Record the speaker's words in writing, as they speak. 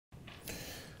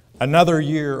Another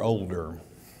year older.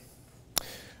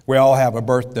 We all have a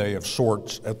birthday of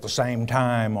sorts at the same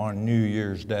time on New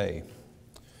Year's Day.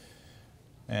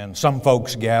 And some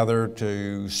folks gather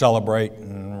to celebrate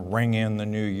and ring in the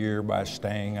new year by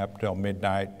staying up till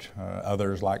midnight.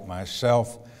 Others, like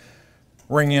myself,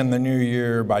 ring in the new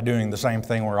year by doing the same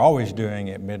thing we're always doing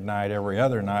at midnight every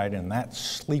other night, and that's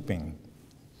sleeping.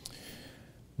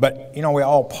 But, we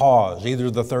all pause, either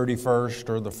the 31st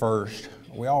or the 1st.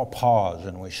 We all pause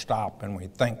and we stop and we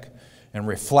think and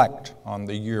reflect on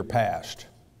the year past.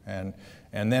 And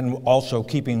then also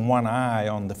keeping one eye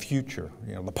on the future,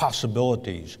 the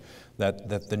possibilities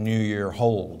that the new year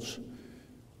holds.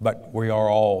 But we are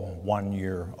all 1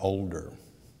 year older.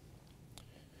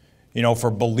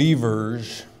 For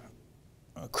believers,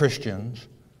 Christians,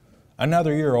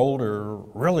 another year older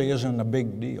really isn't a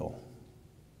big deal.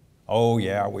 Oh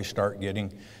yeah, we start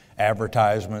getting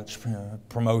advertisements,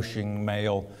 promoting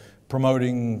mail,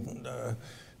 promoting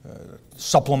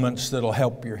supplements that'll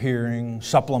help your hearing,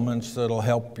 supplements that'll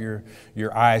help your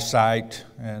eyesight,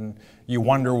 and you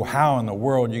wonder how in the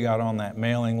world you got on that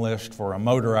mailing list for a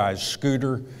motorized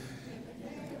scooter.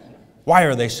 Why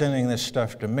are they sending this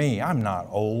stuff to me? I'm not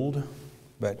old,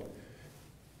 but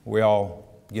we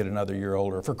all get another year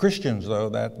older. For Christians, though,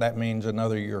 that means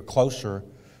another year closer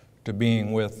to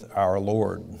being with our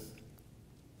Lord.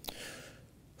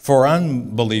 For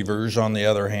unbelievers, on the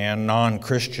other hand,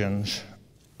 non-Christians,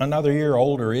 another year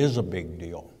older is a big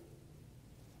deal,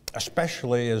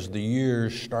 especially as the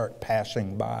years start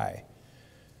passing by.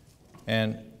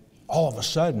 And all of a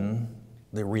sudden,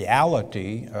 the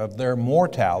reality of their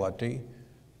mortality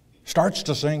starts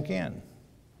to sink in.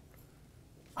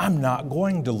 I'm not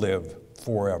going to live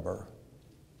forever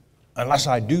unless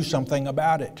I do something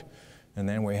about it. And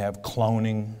then we have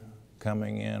cloning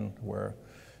coming in where,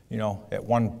 at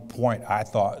one point I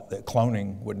thought that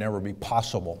cloning would never be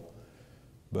possible.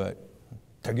 But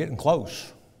they're getting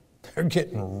close. They're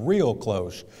getting real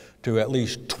close to at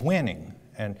least twinning.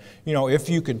 And, if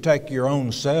you could take your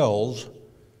own cells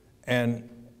and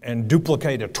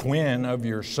duplicate a twin of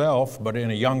yourself, but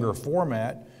in a younger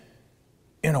format,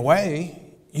 in a way,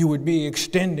 you would be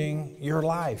extending your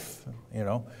life,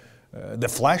 the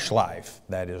flesh life,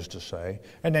 that is to say.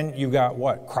 And then you got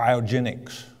what?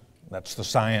 Cryogenics. That's the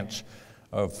science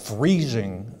of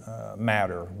freezing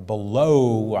matter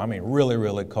below, really,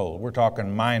 really cold. We're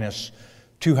talking minus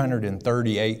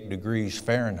 238 degrees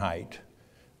Fahrenheit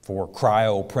for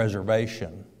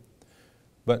cryopreservation.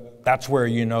 But that's where,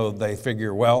 they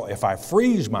figure, well, if I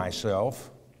freeze myself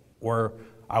where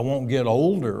I won't get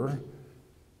older,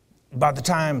 by the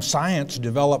time science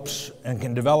develops and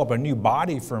can develop a new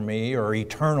body for me or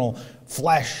eternal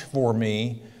flesh for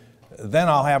me, then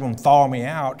I'll have them thaw me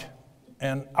out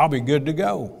and I'll be good to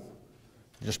go.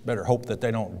 Just better hope that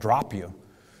they don't drop you.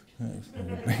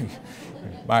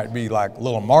 Might be like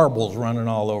little marbles running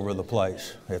all over the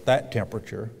place at that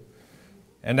temperature.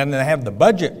 And then they have the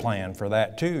budget plan for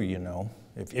that too,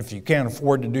 If you can't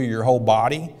afford to do your whole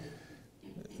body,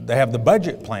 they have the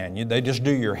budget plan. They just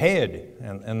do your head,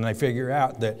 and they figure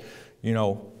out that,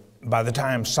 by the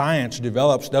time science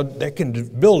develops, they can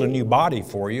build a new body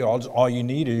for you. All you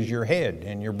need is your head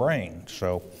and your brain.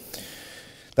 So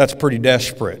that's pretty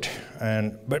desperate.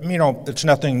 But it's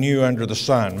nothing new under the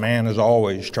sun. Man has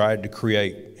always tried to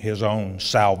create his own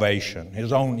salvation,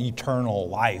 his own eternal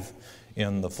life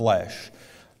in the flesh.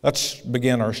 Let's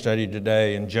begin our study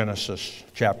today in Genesis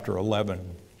chapter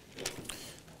 11.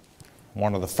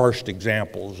 One of the first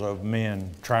examples of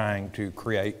men trying to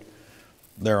create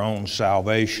their own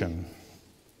salvation.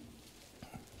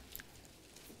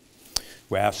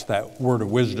 We ask that word of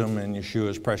wisdom in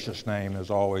Yeshua's precious name. As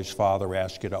always, Father, we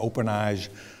ask you to open eyes,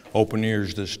 open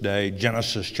ears this day.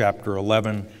 Genesis chapter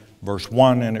 11, verse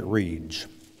 1, and it reads,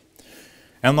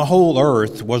 "And the whole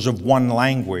earth was of one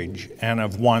language and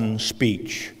of one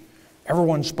speech."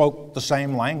 Everyone spoke the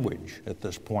same language at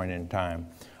this point in time.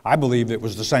 I believe it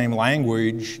was the same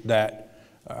language that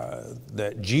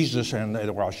Jesus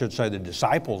the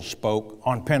disciples spoke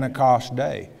on Pentecost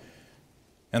Day.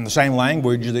 And the same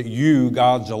language that you,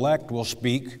 God's elect, will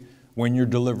speak when you're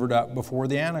delivered up before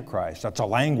the Antichrist. That's a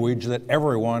language that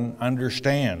everyone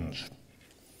understands.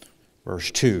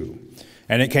 Verse 2,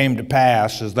 "And it came to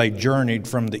pass as they journeyed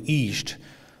from the east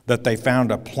that they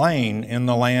found a plain in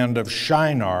the land of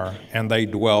Shinar, and they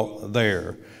dwelt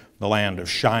there." The land of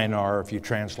Shinar, if you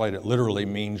translate it literally,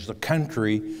 means the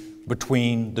country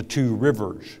between the two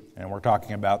rivers. And we're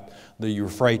talking about the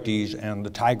Euphrates and the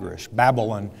Tigris,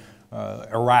 Babylon,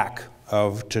 Iraq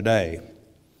of today.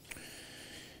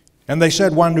 "And they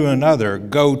said one to another,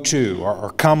 'Go to,' or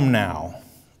 'Come now,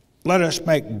 let us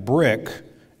make brick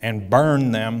and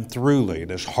burn them thoroughly.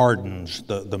 This hardens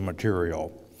the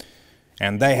material.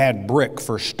 And they had brick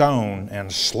for stone,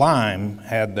 and slime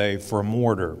had they for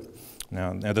mortar.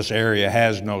 Now, this area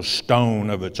has no stone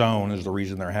of its own, is the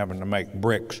reason they're having to make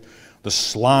bricks. The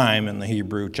slime in the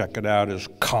Hebrew, check it out, is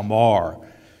kamar.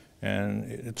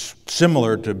 And it's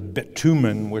similar to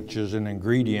bitumen, which is an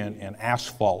ingredient in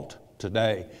asphalt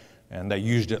today. And they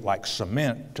used it like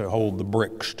cement to hold the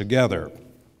bricks together.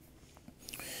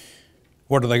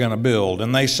 What are they going to build?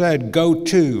 And they said, "Go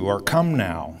to," or "Come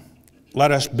now,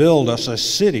 let us build us a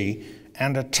city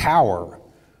and a tower,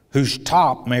 whose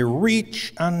top may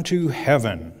reach unto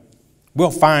heaven.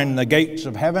 We'll find the gates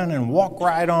of heaven and walk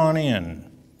right on in.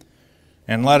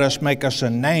 And let us make us a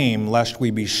name, lest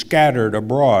we be scattered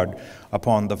abroad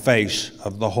upon the face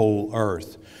of the whole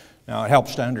earth." Now, it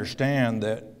helps to understand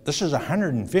that this is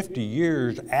 150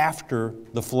 years after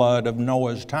the flood of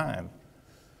Noah's time.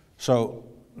 So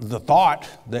the thought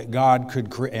that God could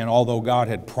create, and although God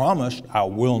had promised, "I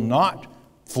will not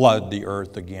flood the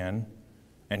earth again,"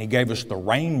 and he gave us the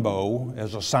rainbow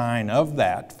as a sign of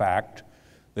that fact,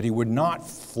 that he would not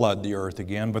flood the earth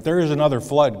again. But there is another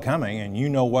flood coming, and you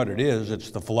know what it is.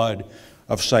 It's the flood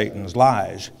of Satan's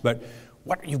lies. But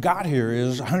what you've got here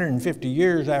is 150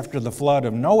 years after the flood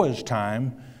of Noah's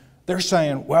time, they're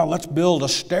saying, well, let's build a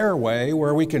stairway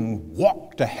where we can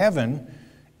walk to heaven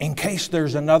in case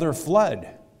there's another flood.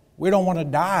 We don't want to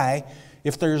die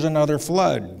if there's another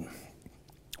flood.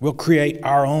 We'll create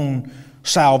our own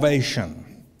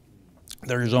salvation.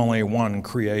 There's only one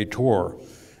Creator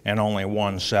and only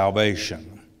one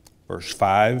salvation. Verse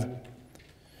 5,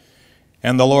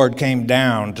 "And the Lord came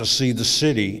down to see the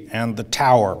city and the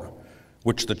tower,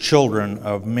 which the children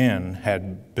of men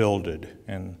had builded."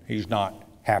 And he's not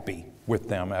happy with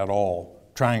them at all,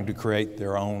 trying to create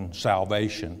their own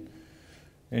salvation.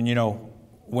 And you know,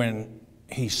 when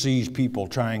he sees people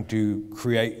trying to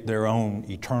create their own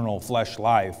eternal flesh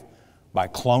life by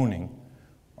cloning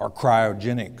or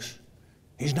cryogenics,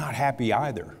 he's not happy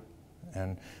either.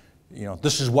 And you know,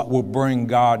 this is what will bring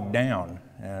God down.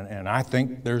 And I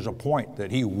think there's a point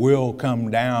that he will come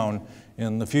down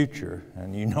in the future.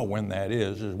 And you know when that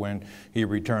is when he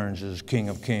returns as King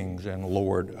of Kings and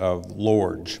Lord of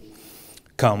Lords.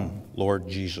 Come, Lord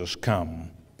Jesus,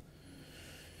 come.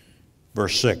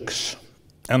 Verse 6,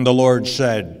 "And the Lord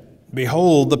said,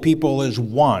 Behold, the people is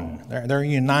one." They're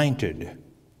united.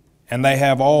 "And they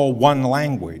have all one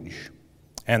language.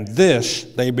 And this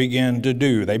they begin to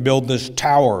do." They build this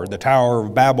tower, the Tower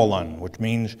of Babylon, which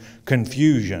means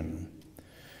confusion.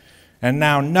 "And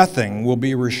now nothing will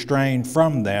be restrained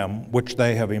from them which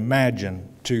they have imagined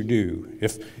to do."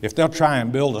 If they'll try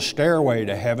and build a stairway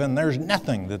to heaven, there's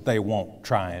nothing that they won't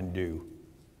try and do,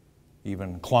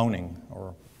 even cloning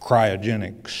or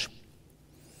cryogenics.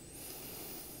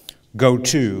 "Go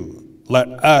to, let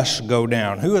us go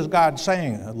down." Who is God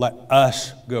saying, let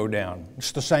us go down?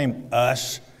 It's the same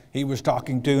us he was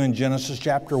talking to in Genesis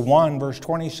chapter 1, verse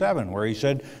 27, where he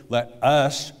said, "Let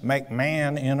us make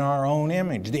man in our own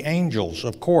image." The angels,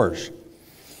 of course.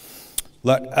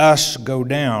 "Let us go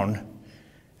down,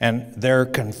 and there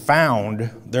confound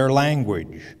their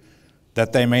language,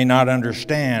 that they may not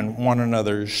understand one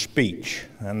another's speech."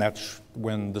 And that's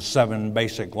when the 7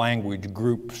 basic language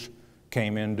groups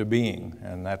came into being,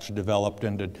 and that's developed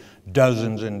into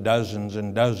dozens and dozens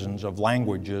and dozens of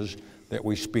languages that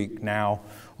we speak now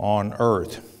on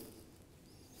earth.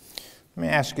 Let me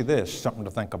ask you this, something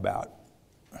to think about.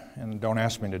 And don't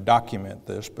ask me to document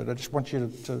this, but I just want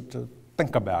you to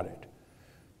think about it.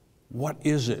 What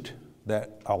is it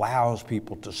that allows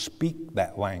people to speak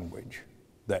that language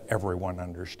that everyone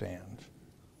understands?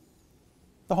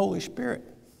 The Holy Spirit,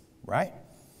 right?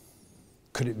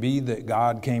 Could it be that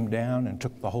God came down and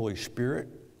took the Holy Spirit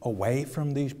away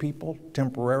from these people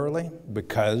temporarily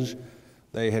because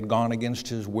they had gone against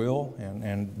his will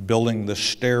and building the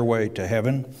stairway to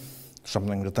heaven?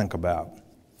 Something to think about.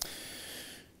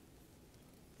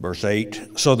 Verse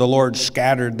 8, "So the Lord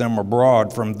scattered them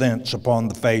abroad from thence upon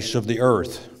the face of the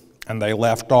earth, and they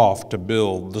left off to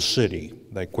build the city."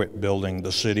 They quit building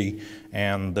the city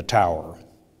and the tower.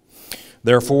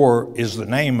 "Therefore is the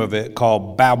name of it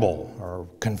called Babel," or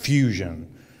confusion,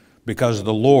 "because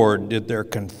the Lord did there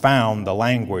confound the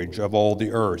language of all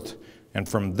the earth. And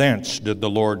from thence did the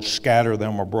Lord scatter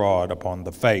them abroad upon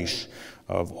the face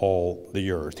of all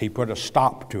the earth." He put a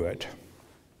stop to it.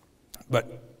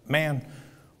 But man,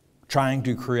 trying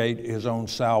to create his own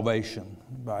salvation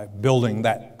by building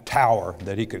that tower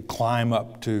that he could climb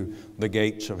up to the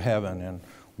gates of heaven and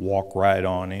walk right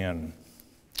on in.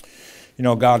 You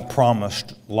know, God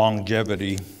promised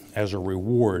longevity as a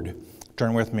reward.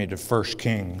 Turn with me to 1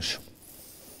 Kings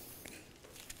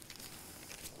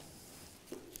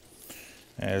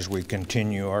as we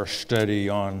continue our study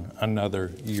on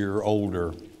Another Year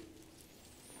Older.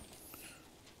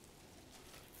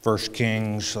 1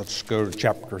 Kings, let's go to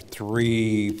chapter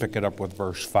 3, pick it up with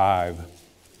verse 5.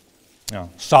 Now,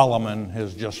 Solomon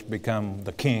has just become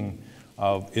the king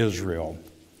of Israel.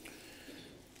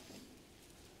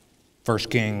 1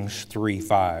 Kings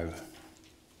 3:5.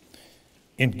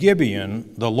 In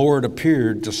Gibeon, the Lord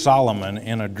appeared to Solomon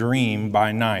in a dream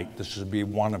by night. This would be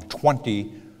one of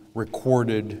 20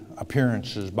 recorded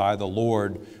appearances by the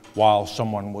Lord while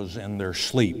someone was in their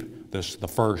sleep. This is the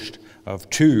first of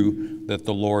 2 that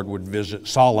the Lord would visit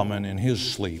Solomon in his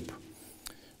sleep,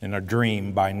 in a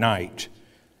dream by night.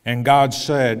 And God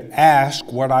said, "Ask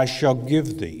what I shall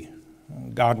give thee."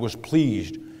 God was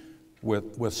pleased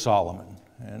with Solomon.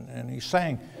 And he's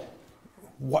saying,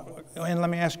 and let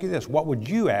me ask you this, what would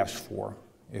you ask for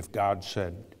if God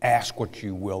said, "Ask what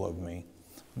you will of me"?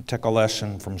 Take a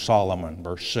lesson from Solomon,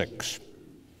 verse 6.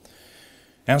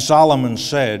 And Solomon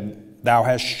said, "Thou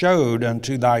hast showed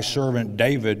unto thy servant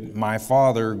David, my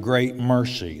father, great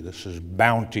mercy." This is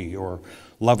bounty or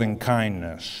loving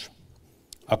kindness.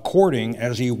 "According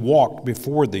as he walked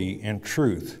before thee in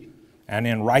truth and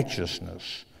in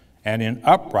righteousness and in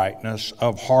uprightness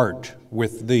of heart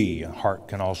with thee." Heart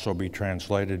can also be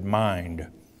translated mind.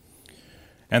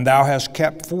 "And thou hast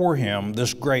kept for him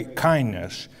this great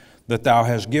kindness, that thou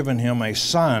hast given him a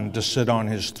son to sit on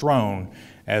his throne,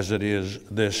 as it is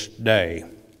this day."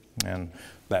 And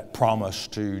that promise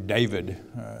to David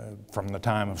from the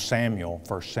time of Samuel,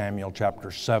 1 Samuel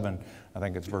chapter 7, I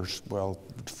think it's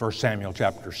 1 Samuel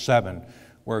chapter 7,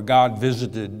 where God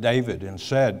visited David and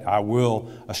said, "I will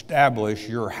establish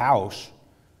your house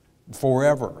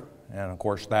forever." And of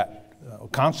course that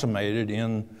consummated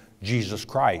in Jesus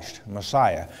Christ,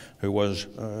 Messiah, who was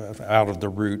out of the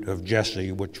root of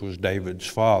Jesse, which was David's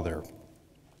father.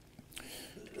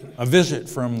 A visit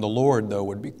from the Lord, though,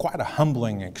 would be quite a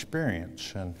humbling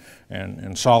experience,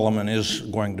 and Solomon is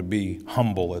going to be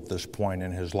humble at this point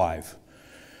in his life.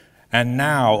 "And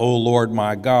now, O Lord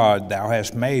my God, thou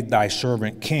hast made thy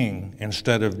servant king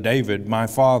instead of David my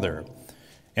father.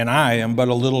 And I am but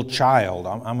a little child."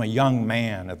 I'm a young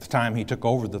man. At the time he took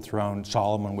over the throne,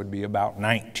 Solomon would be about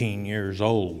 19 years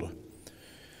old.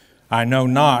 "I know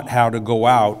not how to go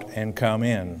out and come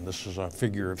in." This is a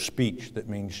figure of speech that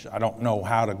means I don't know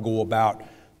how to go about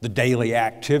the daily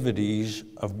activities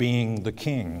of being the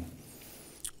king.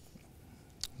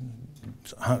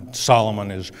 Solomon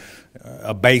is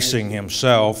abasing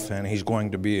himself, and he's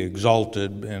going to be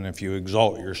exalted, and if you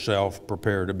exalt yourself,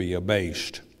 prepare to be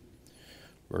abased.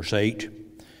 Verse 8,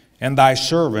 "And thy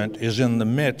servant is in the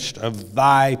midst of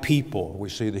thy people." We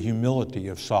see the humility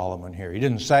of Solomon here. He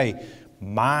didn't say,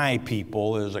 "my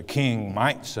people," as a king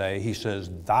might say. He says,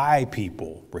 "thy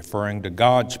people," referring to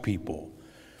God's people,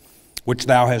 "which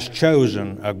thou hast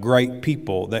chosen, a great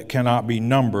people that cannot be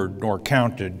numbered nor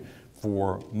counted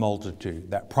for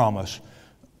multitude." That promise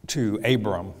to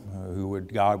Abram,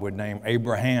 God would name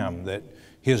Abraham, that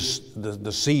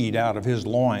the seed out of his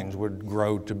loins would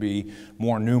grow to be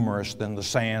more numerous than the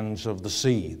sands of the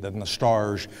sea, than the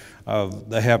stars of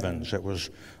the heavens. It was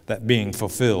that being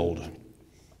fulfilled.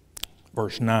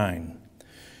 Verse 9,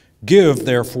 "Give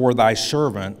therefore thy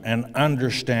servant an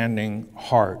understanding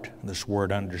heart." This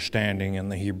word understanding in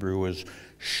the Hebrew is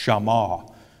shama.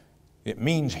 It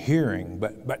means hearing,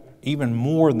 but even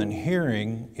more than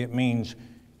hearing, it means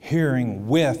hearing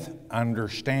with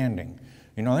understanding.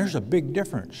 You know, there's a big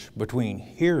difference between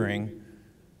hearing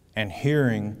and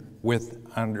hearing with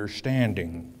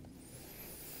understanding.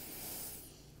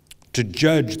 "To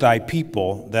judge thy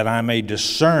people, that I may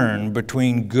discern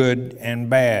between good and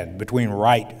bad," between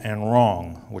right and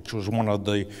wrong, which was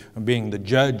being the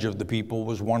judge of the people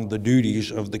was one of the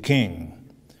duties of the king.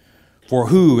 "For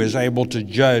who is able to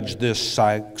judge this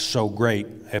so great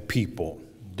a people?"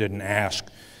 Didn't ask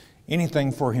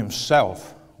anything for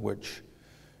himself, which,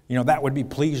 that would be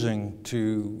pleasing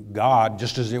to God,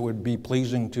 just as it would be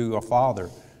pleasing to a father.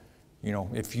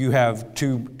 If you have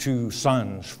two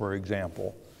sons, for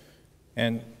example,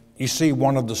 and you see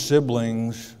one of the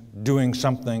siblings doing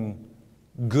something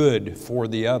good for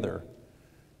the other,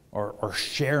 or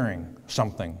sharing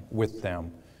something with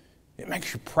them, it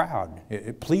makes you proud.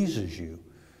 It pleases you.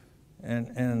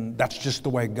 And that's just the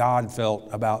way God felt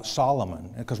about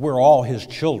Solomon, because we're all his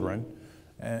children.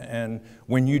 And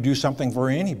when you do something for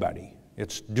anybody,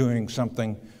 it's doing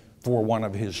something for one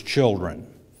of his children.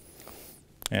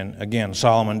 And again,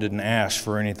 Solomon didn't ask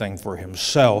for anything for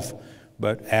himself,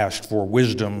 but asked for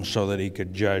wisdom so that he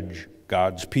could judge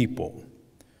God's people.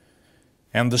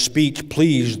 "And the speech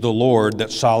pleased the Lord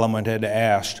that Solomon had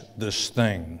asked this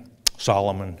thing."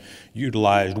 Solomon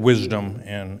utilized wisdom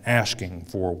in asking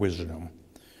for wisdom.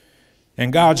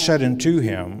 And God said unto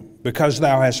him, because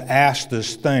thou hast asked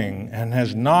this thing, and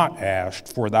hast not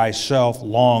asked for thyself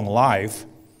long life,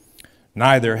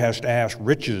 neither hast asked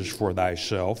riches for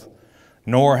thyself,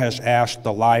 nor hast asked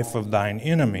the life of thine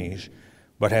enemies,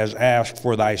 but hast asked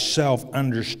for thyself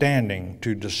understanding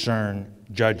to discern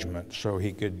judgment, so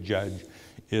he could judge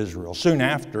Israel. Soon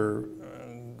after,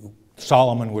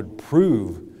 Solomon would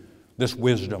prove this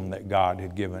wisdom that God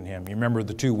had given him. You remember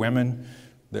the two women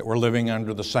that were living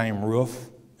under the same roof,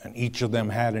 and each of them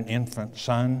had an infant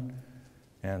son,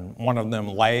 and one of them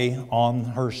lay on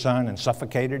her son and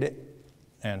suffocated it.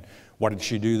 And what did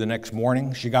she do the next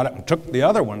morning? She got up and took the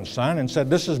other one's son and said,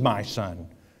 this is my son.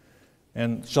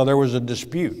 And so there was a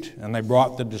dispute, and they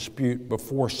brought the dispute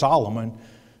before Solomon,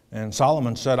 and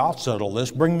Solomon said, I'll settle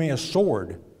this. Bring me a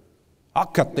sword. I'll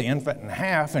cut the infant in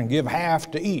half and give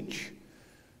half to each.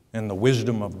 And the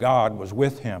wisdom of God was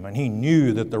with him, and he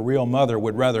knew that the real mother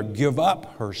would rather give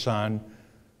up her son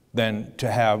than to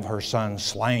have her son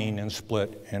slain and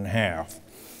split in half.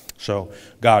 So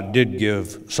God did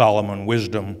give Solomon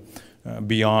wisdom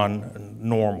beyond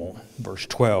normal. Verse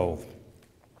 12,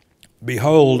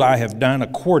 behold, I have done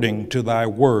according to thy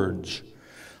words.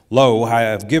 Lo, I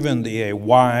have given thee a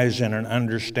wise and an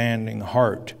understanding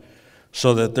heart,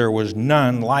 so that there was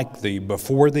none like thee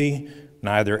before thee,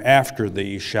 neither after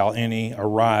thee shall any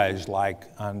arise like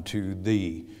unto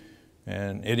thee.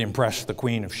 And it impressed the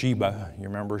Queen of Sheba. You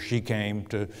remember, she came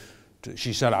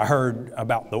she said, I heard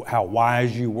about how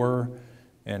wise you were,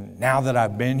 and now that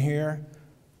I've been here,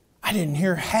 I didn't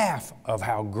hear half of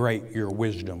how great your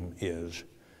wisdom is.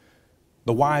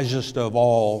 The wisest of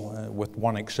all, with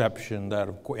one exception, that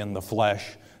in the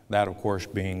flesh, that of course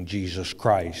being Jesus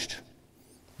Christ.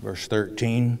 Verse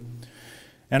 13,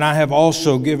 and I have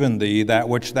also given thee that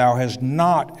which thou hast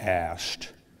not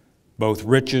asked, both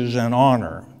riches and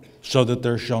honor, so that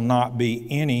there shall not be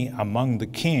any among the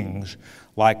kings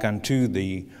like unto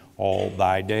thee all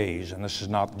thy days. And this is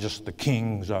not just the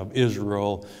kings of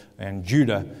Israel and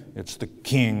Judah, it's the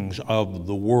kings of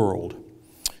the world.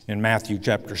 In Matthew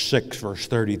chapter 6, verse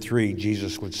 33,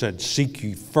 Jesus would said, seek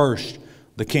ye first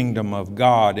the kingdom of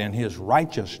God and his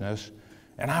righteousness,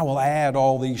 and I will add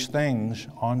all these things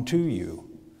unto you.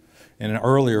 In an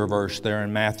earlier verse there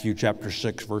in Matthew chapter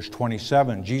 6, verse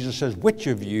 27, Jesus says, which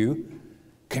of you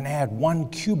can add 1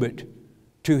 cubit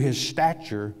to his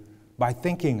stature by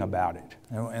thinking about it?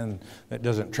 And that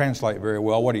doesn't translate very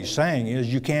well. What he's saying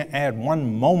is you can't add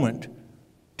 1 moment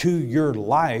to your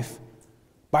life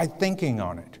by thinking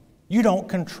on it. You don't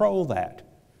control that.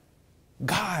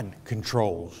 God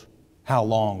controls how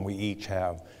long we each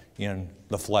have in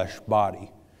the flesh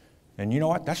body. And you know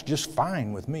what? That's just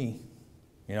fine with me.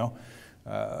 You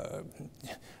know,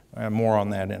 more on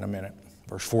that in a minute.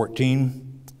 Verse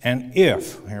 14, and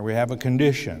if, here we have a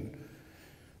condition,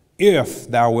 if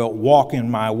thou wilt walk in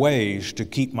my ways to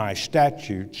keep my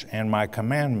statutes and my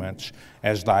commandments,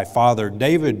 as thy father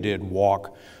David did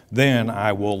walk, then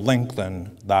I will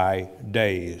lengthen thy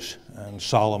days. And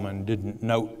Solomon didn't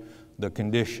note the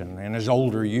condition. In his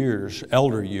elder years,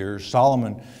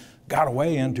 Solomon got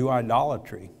away into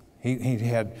idolatry. He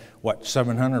had,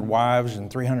 700 wives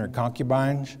and 300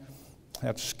 concubines?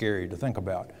 That's scary to think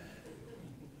about.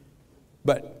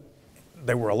 But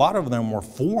a lot of them were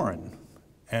foreign,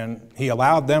 and he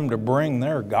allowed them to bring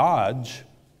their gods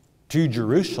to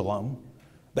Jerusalem.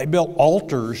 They built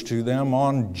altars to them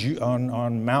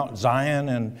on Mount Zion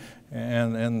and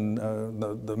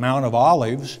the Mount of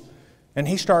Olives, and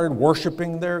he started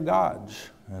worshiping their gods.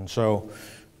 And so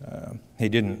he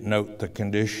didn't note the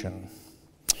condition.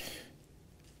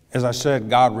 As I said,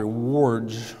 God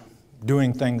rewards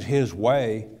doing things his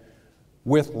way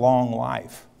with long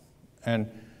life.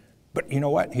 But you know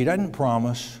what? He doesn't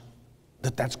promise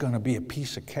that that's going to be a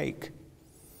piece of cake.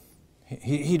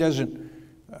 He doesn't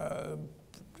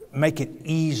make it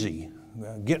easy.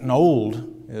 Getting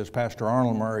old, as Pastor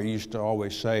Arnold Murray used to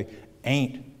always say,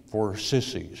 ain't for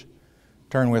sissies.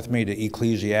 Turn with me to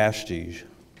Ecclesiastes.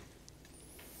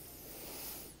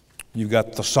 You've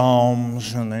got the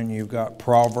Psalms, and then you've got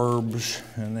Proverbs,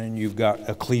 and then you've got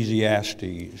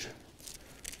Ecclesiastes,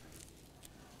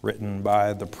 written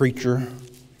by the preacher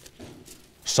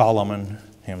Solomon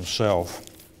himself,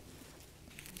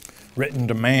 written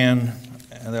to man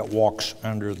that walks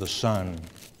under the sun.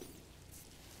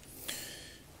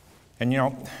 And you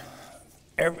know,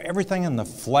 everything in the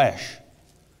flesh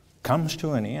comes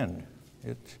to an end.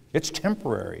 It's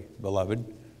temporary,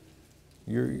 beloved.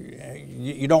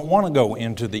 You don't want to go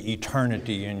into the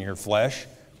eternity in your flesh,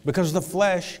 because the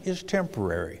flesh is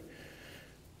temporary.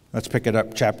 Let's pick it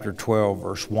up, chapter 12,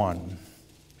 verse 1.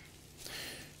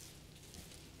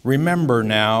 Remember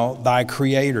now thy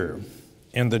Creator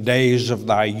in the days of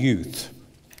thy youth,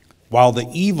 while the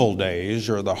evil days,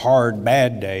 or the hard,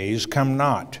 bad days, come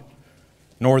not,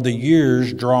 nor the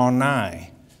years draw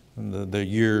nigh. The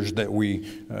years that we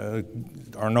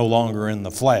are no longer in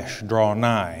the flesh draw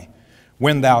nigh.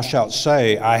 When thou shalt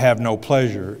say, I have no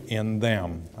pleasure in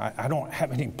them. I don't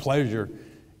have any pleasure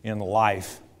in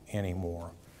life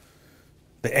anymore.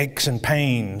 The aches and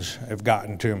pains have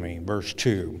gotten to me. Verse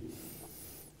 2.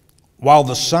 While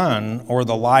the sun or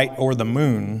the light or the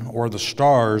moon or the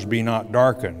stars be not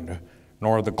darkened,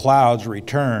 nor the clouds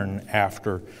return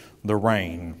after the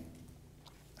rain.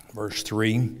 Verse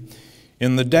 3.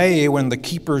 In the day when the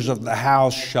keepers of the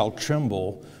house shall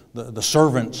tremble, the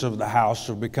servants of the house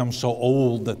have become so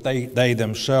old that they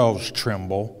themselves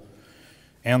tremble.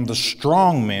 And the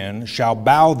strong men shall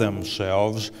bow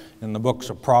themselves. In the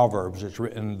books of Proverbs, it's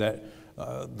written that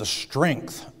the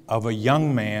strength of a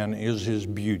young man is his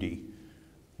beauty,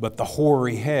 but the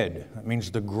hoary head, that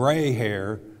means the gray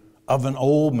hair of an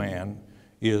old man,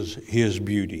 is his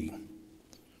beauty.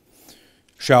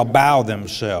 Shall bow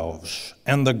themselves,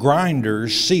 and the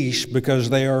grinders cease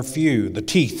because they are few. The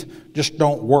teeth just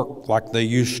don't work like they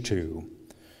used to.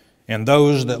 And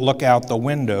those that look out the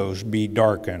windows be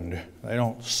darkened. They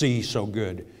don't see so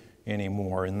good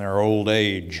anymore in their old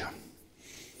age.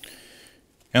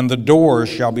 And the doors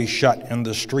shall be shut in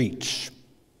the streets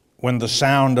when the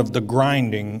sound of the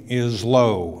grinding is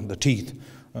low. The teeth,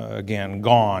 again,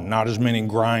 gone. Not as many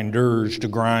grinders to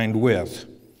grind with.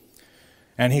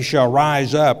 And he shall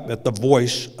rise up at the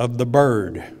voice of the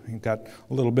bird. He got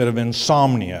a little bit of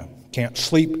insomnia. Can't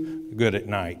sleep good at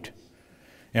night.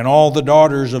 And all the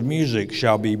daughters of music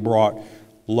shall be brought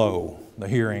low. The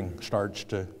hearing starts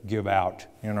to give out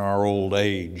in our old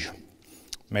age.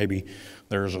 Maybe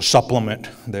there's a supplement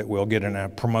that we'll get in a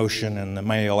promotion in the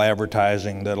mail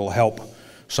advertising that'll help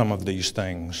some of these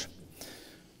things.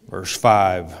 Verse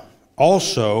 5.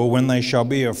 Also, when they shall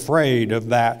be afraid of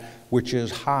that which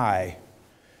is high.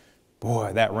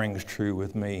 Boy, that rings true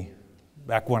with me.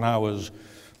 Back when I was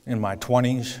in my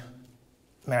 20s,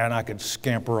 man, I could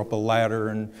scamper up a ladder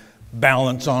and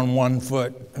balance on one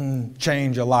foot and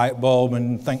change a light bulb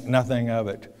and think nothing of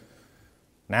it.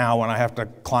 Now, when I have to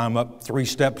climb up 3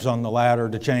 steps on the ladder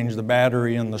to change the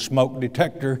battery in the smoke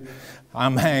detector,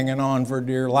 I'm hanging on for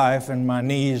dear life and my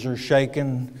knees are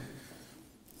shaking.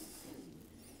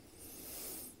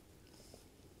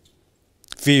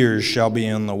 Fears shall be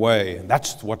in the way.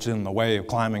 That's what's in the way of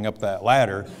climbing up that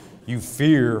ladder. You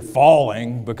fear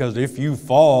falling, because if you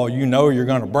fall, you know you're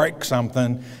going to break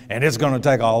something, and it's going to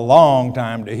take a long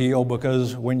time to heal,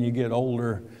 because when you get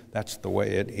older, that's the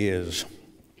way it is.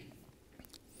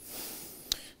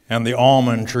 And the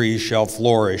almond tree shall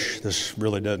flourish. This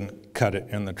really doesn't cut it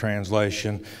in the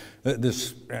translation.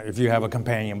 This, if you have a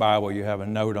companion Bible, you have a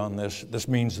note on this. This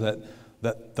means that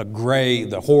the gray,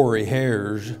 the hoary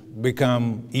hairs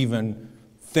become even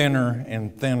thinner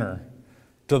and thinner,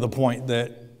 to the point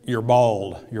that you're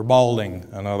bald. You're balding,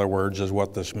 in other words, is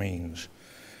what this means.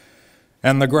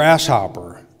 And the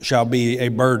grasshopper shall be a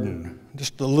burden.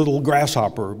 Just a little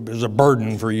grasshopper is a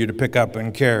burden for you to pick up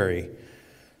and carry.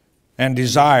 And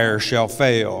desire shall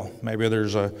fail. Maybe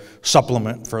there's a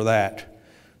supplement for that.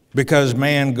 Because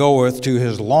man goeth to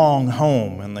his long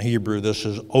home. In the Hebrew, this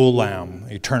is olam,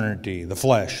 eternity. The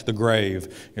flesh, the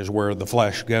grave, is where the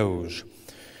flesh goes.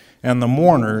 And the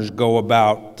mourners go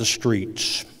about the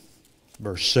streets.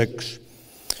 Verse 6,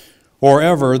 or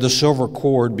ever the silver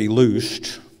cord be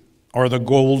loosed, or the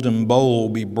golden bowl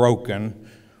be broken,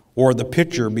 or the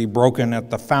pitcher be broken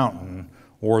at the fountain,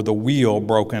 or the wheel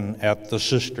broken at the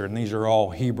cistern. These are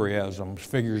all Hebraisms,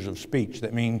 figures of speech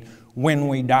that mean when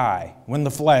we die, when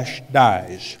the flesh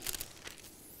dies.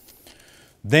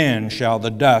 Then shall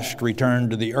the dust return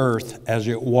to the earth as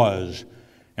it was,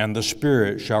 and the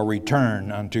spirit shall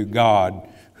return unto God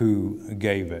who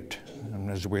gave it. And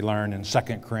as we learn in 2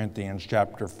 Corinthians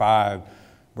chapter 5,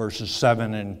 verses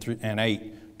 7 and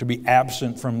 8, to be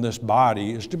absent from this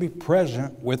body is to be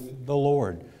present with the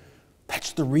Lord.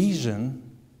 That's the reason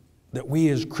that we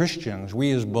as Christians,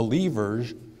 we as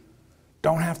believers,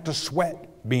 don't have to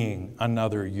sweat being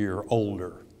another year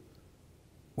older.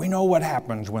 We know what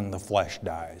happens when the flesh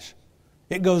dies.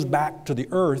 It goes back to the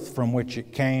earth from which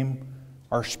it came.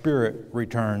 Our spirit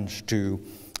returns to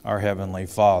our Heavenly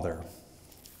Father.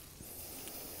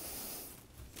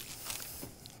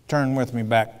 Turn with me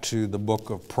back to the book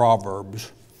of Proverbs.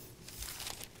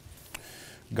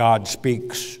 God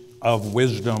speaks of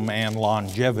wisdom and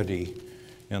longevity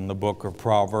in the book of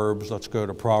Proverbs. Let's go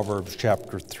to Proverbs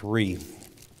chapter 3.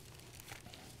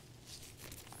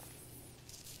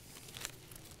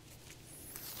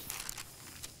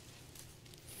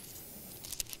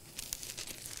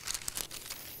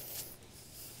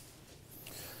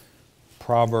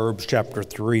 Proverbs chapter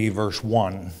 3, verse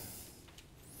 1.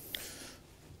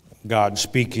 God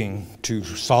speaking to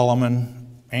Solomon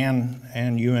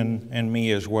and you and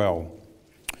me as well.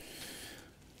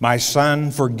 My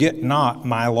son, forget not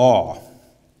my law,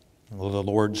 the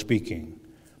Lord speaking,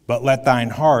 but let thine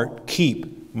heart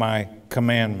keep my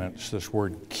commandments. This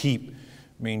word keep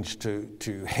means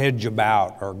to hedge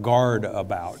about or guard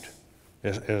about,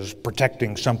 as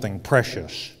protecting something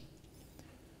precious.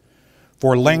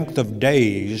 For length of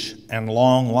days and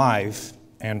long life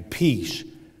and peace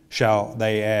shall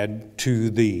they add to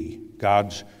thee.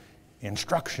 God's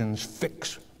instructions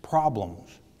fix problems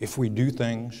if we do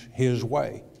things His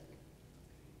way.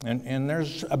 And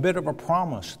there's a bit of a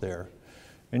promise there.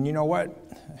 And you know what?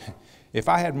 If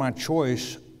I had my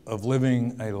choice of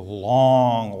living a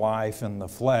long life in the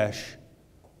flesh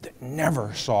that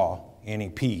never saw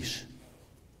any peace,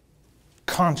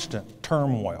 constant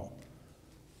turmoil,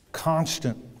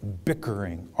 constant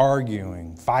bickering,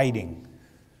 arguing, fighting,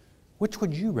 which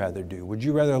would you rather do? Would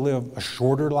you rather live a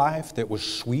shorter life that was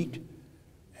sweet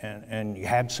and you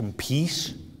had some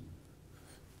peace?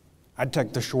 I'd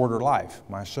take the shorter life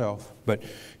myself. But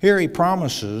here he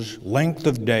promises length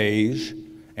of days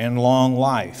and long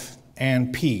life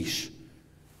and peace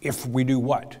if we do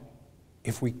what?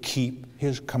 If we keep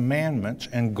His commandments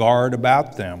and guard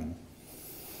about them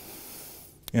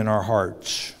in our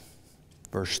hearts.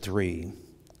 Verse 3.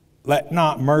 Let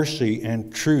not mercy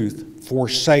and truth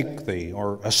forsake thee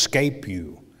or escape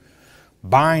you.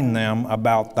 Bind them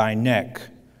about thy neck.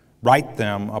 Write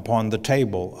them upon the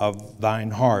table of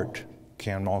thine heart.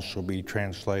 Can also be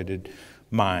translated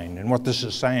mind. And what this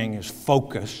is saying is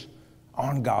focus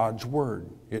on God's Word.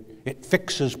 It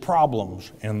fixes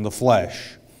problems in the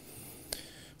flesh.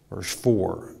 Verse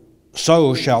 4.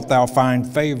 So shalt thou find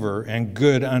favor and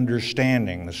good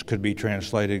understanding. This could be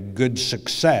translated good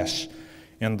success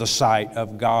in the sight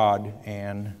of God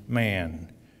and man.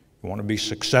 You want to be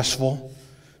successful?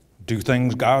 Do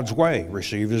things God's way.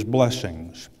 Receive His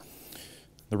blessings.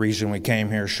 The reason we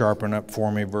came here, sharpen up for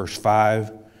me, verse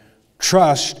 5.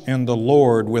 Trust in the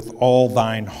Lord with all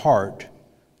thine heart,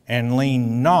 and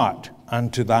lean not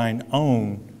unto thine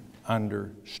own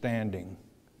understanding.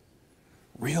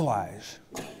 Realize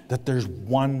that there's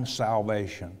one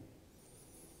salvation.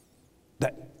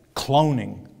 That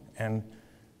cloning and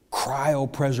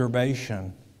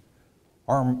cryopreservation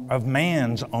are of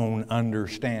man's own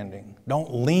understanding.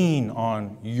 Don't lean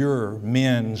on your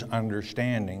men's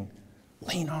understanding.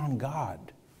 Lean on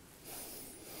God.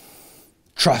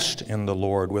 Trust in the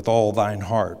Lord with all thine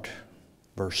heart.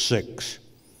 Verse 6.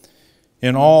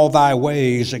 In all thy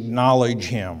ways acknowledge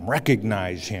Him,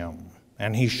 recognize Him,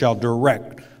 and He shall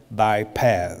direct thy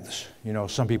paths. You know,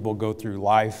 some people go through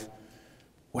life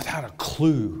without a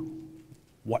clue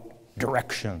what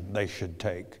direction they should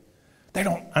take. They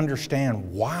don't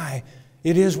understand why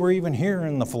it is we're even here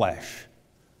in the flesh.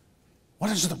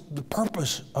 What is the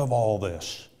purpose of all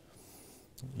this?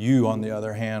 You, on the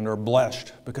other hand, are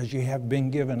blessed because you have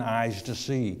been given eyes to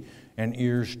see and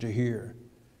ears to hear.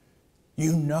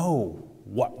 You know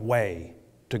what way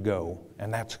to go,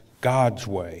 and that's God's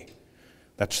way.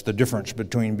 That's the difference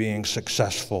between being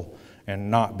successful and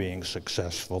not being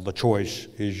successful. The choice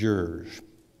is yours.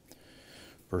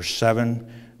 Verse 7,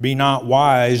 be not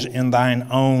wise in thine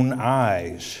own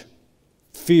eyes.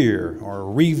 Fear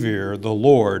or revere the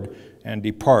Lord and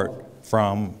depart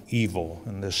from evil.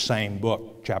 In this same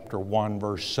book, chapter 1,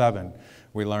 verse 7,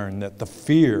 we learn that the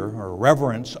fear or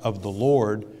reverence of the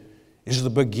Lord is the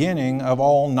beginning of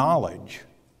all knowledge,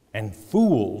 and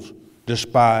fools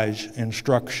despise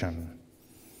instruction.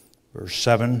 Verse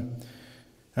 7,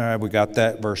 we got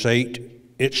that. Verse 8,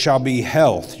 it shall be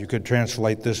health. You could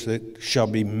translate this, it shall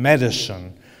be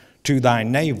medicine to thy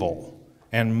navel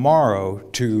and marrow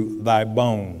to thy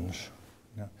bones.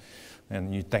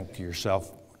 And you think to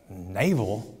yourself,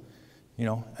 navel? You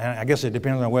know, and I guess it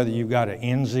depends on whether you've got an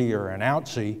insy or an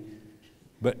outsy.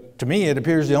 But to me, it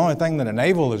appears the only thing that a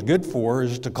navel is good for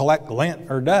is to collect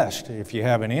lint or dust if you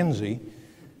have an insy.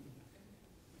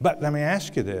 But let me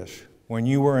ask you this. When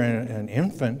you were an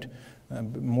infant,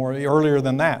 more earlier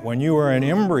than that, when you were an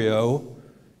embryo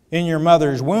in your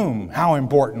mother's womb, how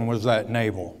important was that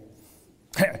navel?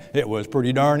 It was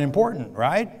pretty darn important,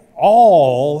 right?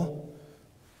 All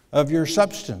of your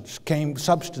sustenance,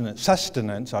 I'll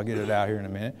get it out here in a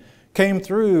minute, came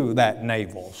through that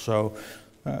navel. So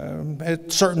it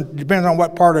depends on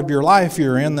what part of your life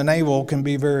you're in, the navel can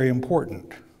be very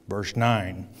important. Verse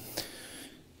 9,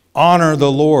 honor the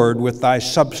Lord with thy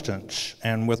substance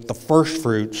and with the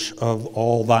firstfruits of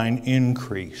all thine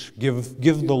increase. Give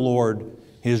the Lord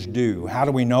His due. How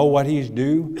do we know what He's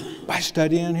due? By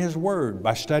studying His Word,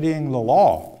 by studying the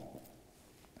law.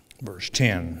 Verse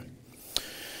 10.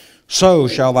 So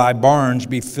shall thy barns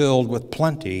be filled with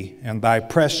plenty, and thy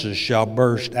presses shall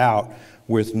burst out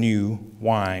with new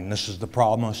wine. This is the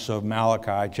promise of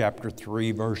Malachi chapter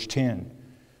 3, verse 10.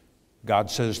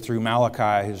 God says through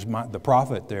Malachi, the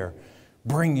prophet there,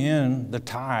 bring in the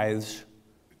tithes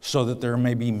so that there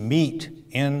may be meat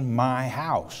in my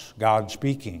house, God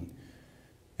speaking.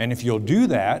 And if you'll do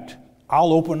that,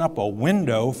 I'll open up a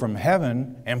window from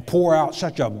heaven and pour out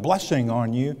such a blessing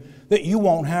on you that you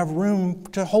won't have room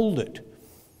to hold it.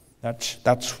 That's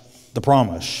the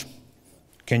promise.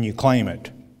 Can you claim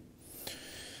it?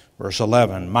 Verse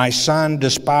 11, my son,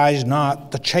 despise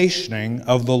not the chastening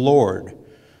of the Lord,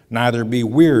 neither be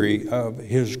weary of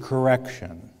His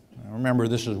correction. Now remember,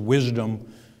 this is wisdom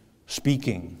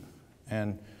speaking.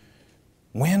 And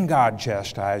when God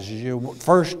chastises you,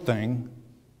 first thing,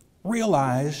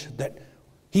 realize that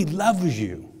He loves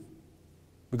you.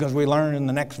 Because we learn in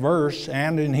the next verse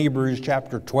and in Hebrews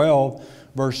chapter 12,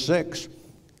 verse 6,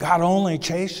 God only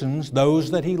chastens those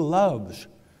that He loves.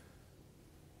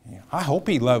 I hope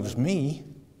He loves me.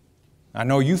 I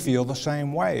know you feel the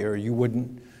same way, or you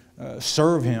wouldn't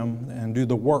serve Him and do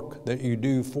the work that you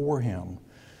do for Him.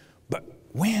 But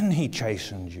when He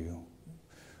chastens you,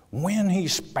 when He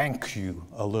spanks you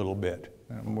a little bit,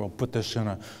 and we'll put this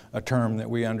in a term that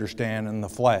we understand in the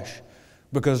flesh,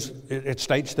 because it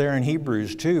states there in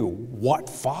Hebrews too, what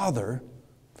father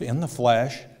in the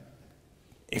flesh,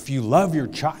 if you love your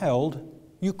child,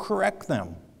 you correct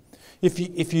them.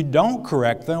 If you don't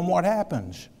correct them, what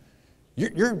happens?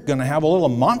 You're going to have a little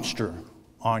monster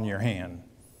on your hand.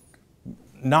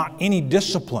 Not any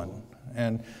discipline,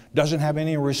 and doesn't have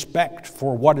any respect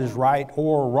for what is right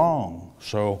or wrong.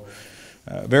 So,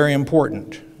 very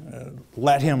important.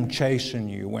 Let Him chasten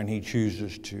you when He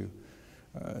chooses to.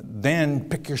 Then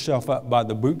pick yourself up by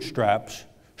the bootstraps,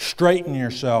 straighten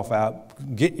yourself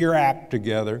out, get your act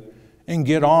together, and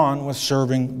get on with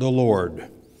serving the Lord.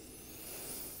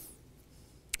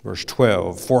 Verse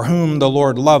 12, for whom the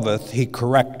Lord loveth, He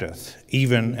correcteth,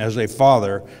 even as a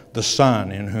father the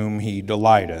son in whom He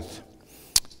delighteth.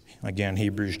 Again,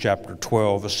 Hebrews chapter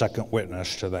 12, a second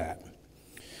witness to that.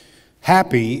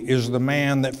 Happy is the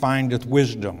man that findeth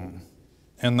wisdom,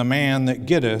 and the man that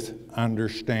getteth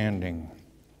understanding.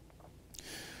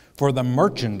 For the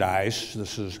merchandise,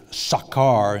 this is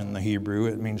sakar in the Hebrew,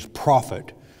 it means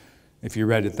profit. If you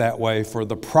read it that way, for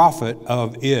the profit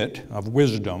of it, of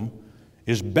wisdom,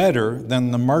 is better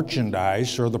than the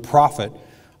merchandise or the profit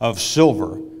of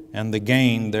silver, and the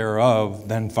gain thereof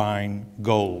than fine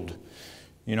gold.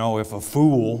 You know, if a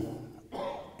fool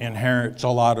inherits a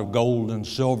lot of gold and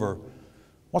silver,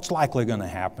 what's likely going to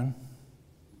happen?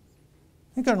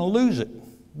 He's going to lose it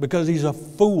because he's a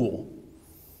fool.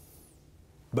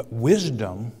 But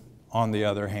wisdom, on the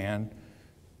other hand,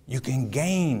 you can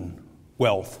gain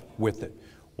wealth with it.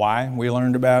 Why? We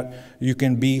learned about you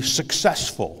can be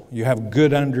successful. You have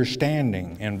good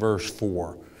understanding in verse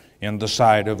 4 in the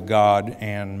sight of God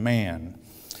and man.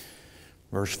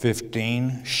 Verse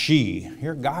 15, she.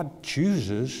 Here God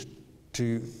chooses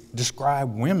to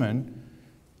describe women,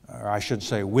 or I should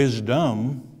say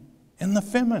wisdom, in the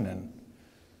feminine.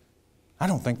 I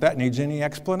don't think that needs any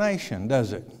explanation,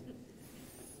 does it?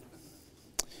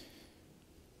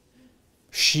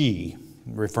 She,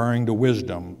 referring to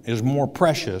wisdom, is more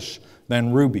precious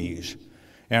than rubies,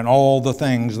 and all the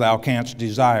things thou canst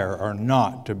desire are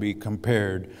not to be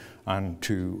compared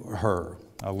unto her.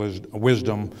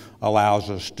 Wisdom allows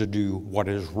us to do what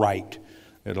is right.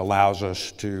 It allows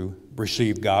us to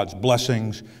receive God's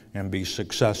blessings and be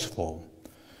successful.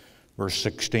 Verse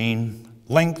 16,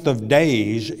 length of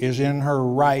days is in her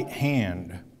right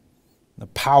hand. The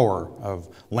power of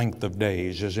length of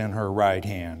days is in her right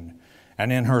hand.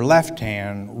 And in her left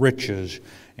hand, riches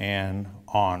and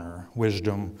honor.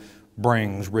 Wisdom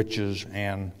brings riches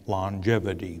and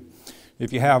longevity.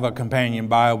 If you have a companion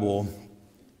Bible,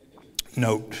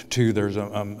 note too, there's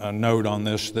a note on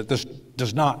this, that this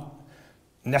does not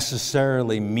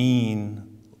necessarily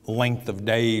mean length of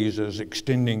days as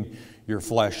extending your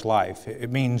flesh life.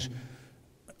 It means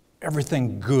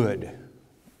everything good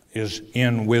is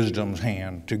in wisdom's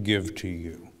hand to give to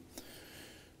you.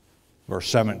 Verse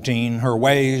 17, her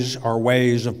ways are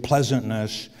ways of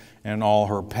pleasantness, and all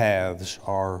her paths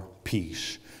are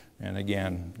peace. And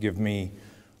again, give me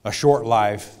a short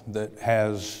life that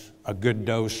has a good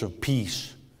dose of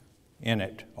peace in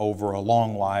it over a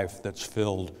long life that's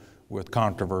filled with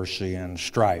controversy and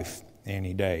strife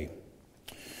any day.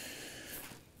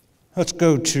 Let's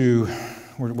go to,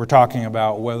 we're talking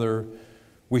about whether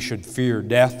we should fear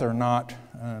death or not.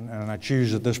 and I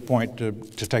choose at this point to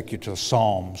take you to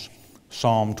Psalms,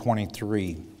 Psalm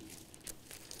 23.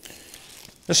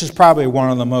 This is probably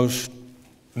one of the most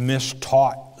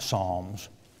mistaught Psalms.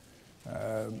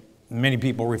 Many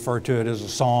people refer to it as a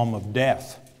psalm of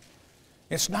death.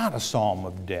 It's not a psalm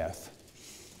of death.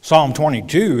 Psalm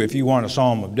 22, if you want a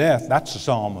psalm of death, that's a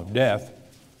psalm of death.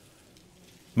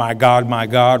 My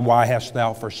God, why hast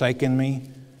thou forsaken me?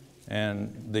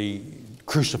 And the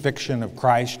crucifixion of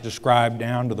Christ described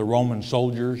down to the Roman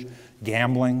soldiers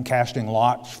gambling, casting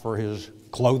lots for his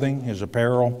clothing, his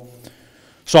apparel.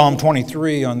 Psalm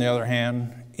 23, on the other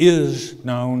hand, is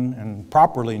known and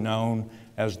properly known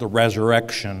as the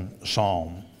resurrection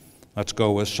psalm. Let's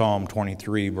go with Psalm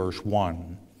 23, verse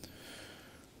 1.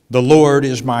 The Lord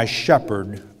is my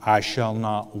shepherd, I shall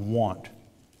not want.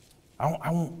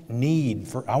 I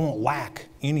won't lack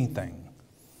anything.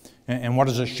 And what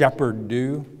does a shepherd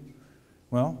do?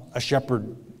 Well, a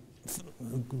shepherd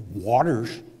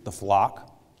waters the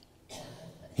flock.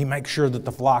 He makes sure that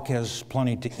the flock has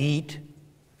plenty to eat.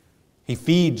 He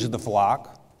feeds the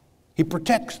flock. He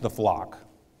protects the flock.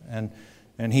 And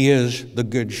he is the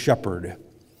good shepherd.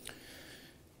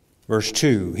 Verse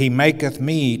 2, He maketh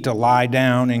me to lie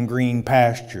down in green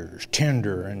pastures,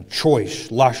 tender and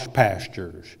choice, lush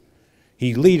pastures.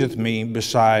 He leadeth me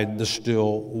beside the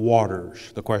still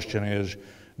waters. The question is,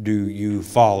 do you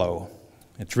follow?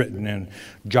 It's written in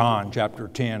John chapter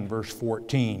 10, verse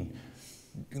 14.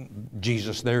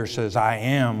 Jesus there says, I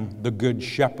am the good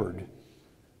shepherd.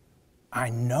 I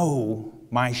know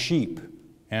my sheep,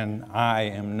 and I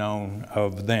am known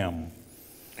of them.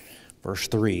 Verse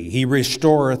 3, He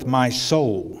restoreth my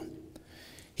soul.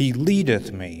 He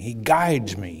leadeth me, He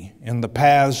guides me in the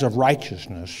paths of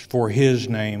righteousness for His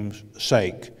name's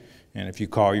sake. And if you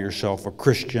call yourself a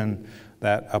Christian,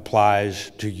 that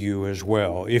applies to you as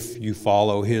well. If you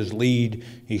follow His lead,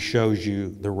 He shows you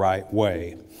the right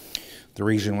way. The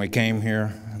reason we came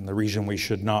here, and the reason we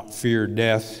should not fear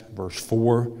death, verse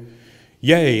 4,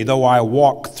 Yea, though I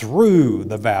walk through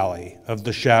the valley of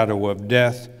the shadow of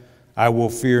death, I will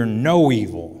fear no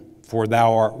evil, for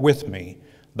thou art with me.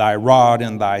 Thy rod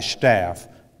and thy staff,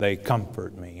 they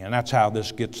comfort me. And that's how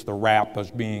this gets the rap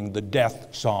as being the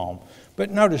death psalm.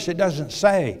 But notice it doesn't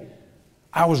say,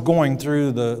 I was going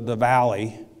through the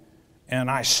valley and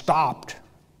I stopped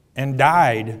and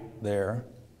died there.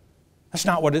 That's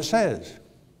not what it says.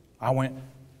 I went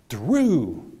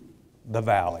through the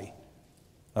valley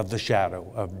of the shadow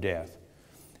of death.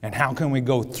 And how can we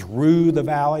go through the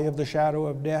valley of the shadow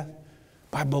of death?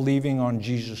 By believing on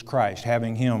Jesus Christ,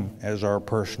 having Him as our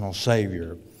personal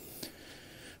Savior.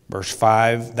 Verse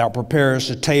 5, Thou preparest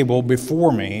a table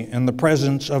before me in the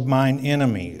presence of mine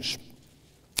enemies.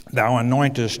 Thou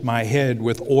anointest my head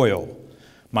with oil.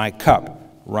 My cup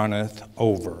runneth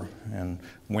over. And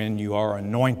when you are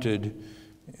anointed,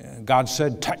 God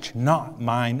said, touch not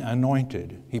mine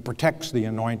anointed. He protects the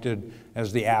anointed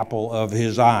as the apple of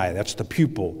His eye. That's the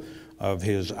pupil of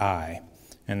His eye.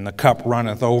 And the cup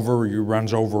runneth over, you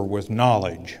runs over with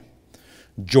knowledge.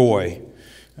 Joy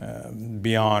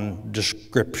beyond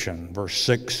description. Verse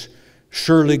 6,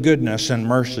 Surely goodness and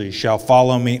mercy shall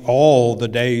follow me all the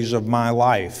days of my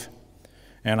life,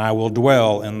 and I will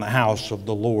dwell in the house of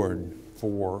the Lord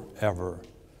forever.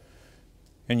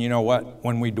 And you know what?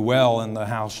 When we dwell in the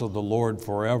house of the Lord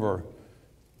forever,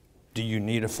 do you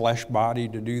need a flesh body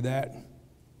to do that?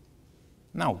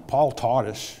 No, Paul taught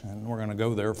us, and we're going to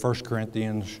go there, 1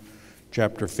 Corinthians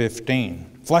chapter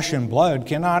 15. Flesh and blood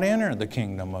cannot enter the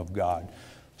kingdom of God.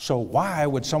 So why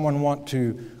would someone want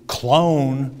to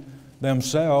clone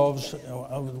themselves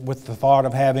with the thought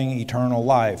of having eternal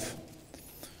life?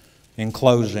 In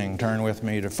closing, turn with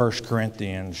me to 1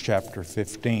 Corinthians chapter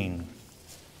 15.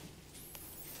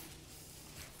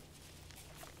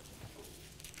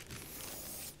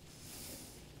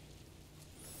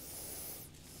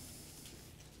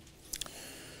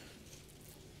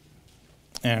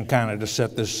 And kind of to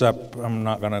set this up, I'm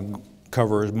not going to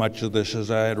cover as much of this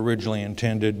as I had originally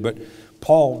intended, but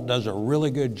Paul does a really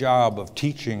good job of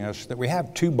teaching us that we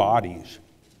have two bodies,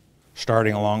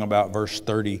 starting along about verse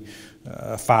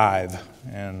 35.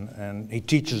 And he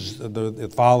teaches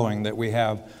the following, that we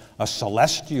have a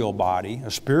celestial body, a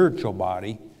spiritual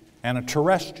body, and a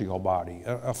terrestrial body,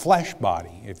 a flesh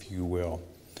body, if you will.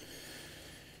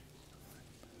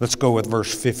 Let's go with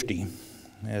verse 50.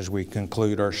 As we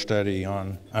conclude our study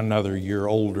on another year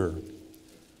older.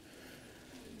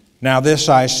 Now this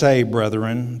I say,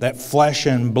 brethren, that flesh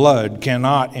and blood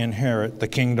cannot inherit the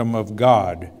kingdom of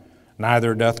God,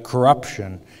 neither doth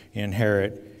corruption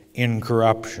inherit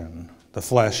incorruption. The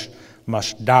flesh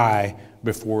must die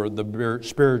before the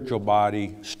spiritual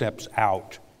body steps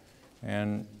out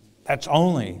And that's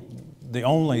only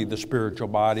the spiritual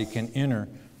body can enter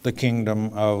the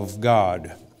kingdom of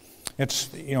God. It's,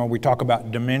 we talk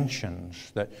about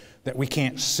dimensions, that we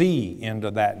can't see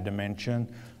into that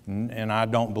dimension. And I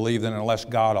don't believe that unless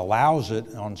God allows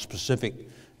it on specific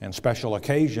and special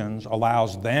occasions,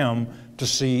 allows them to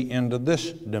see into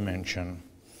this dimension.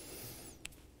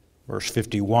 Verse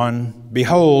 51,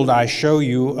 behold, I show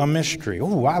you a mystery.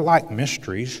 Oh, I like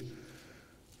mysteries.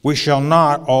 We shall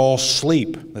not all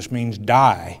sleep. This means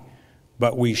die,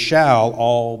 but we shall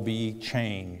all be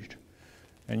changed.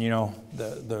 And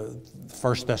the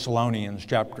 1 Thessalonians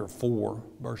chapter 4,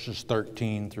 verses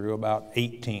 13 through about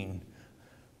 18,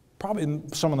 probably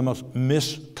some of the most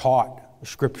mistaught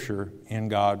scripture in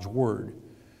God's Word.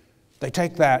 They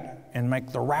take that and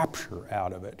make the rapture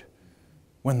out of it,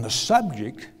 when the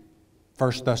subject,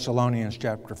 1 Thessalonians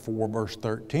chapter 4, verse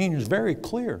 13, is very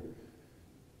clear.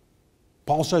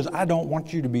 Paul says, I don't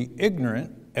want you to be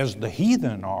ignorant, as the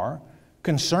heathen are,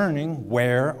 concerning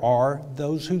where are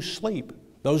those who sleep,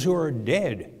 those who are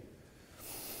dead.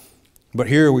 But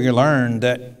here we learn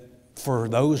that for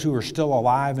those who are still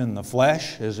alive in the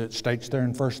flesh, as it states there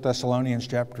in 1 Thessalonians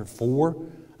chapter 4,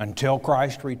 until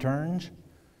Christ returns,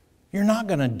 you're not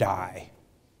going to die.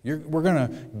 We're going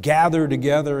to gather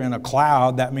together in a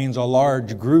cloud, that means a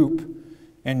large group,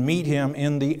 and meet Him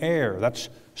in the air. That's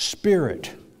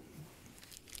spirit.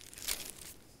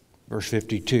 Verse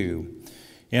 52,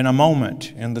 in a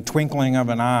moment, in the twinkling of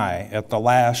an eye, at the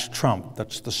last trump,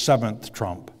 that's the seventh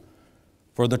trump,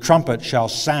 for the trumpet shall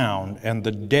sound, and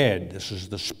the dead, this is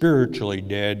the spiritually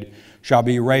dead, shall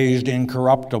be raised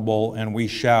incorruptible, and we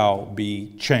shall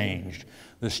be changed.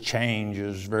 This change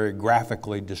is very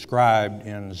graphically described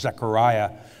in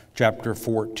Zechariah chapter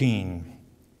 14,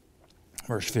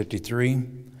 verse 53.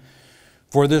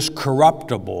 For this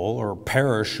corruptible or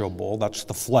perishable, that's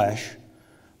the flesh,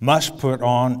 must put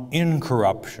on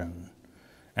incorruption,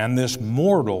 and this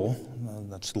mortal,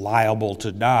 that's liable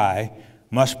to die,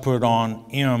 must put on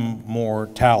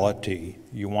immortality.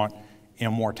 You want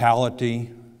immortality?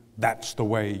 That's the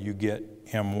way you get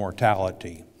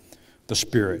immortality, the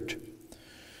spirit.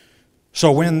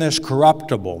 So when this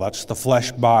corruptible, that's the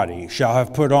flesh body, shall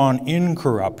have put on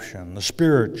incorruption, the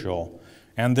spiritual,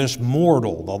 and this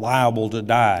mortal, the liable to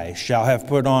die, shall have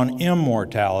put on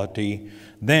immortality,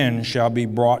 then shall be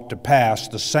brought to pass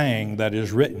the saying that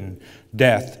is written,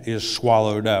 death is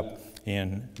swallowed up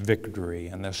in victory.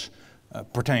 And this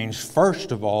pertains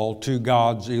first of all to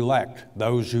God's elect,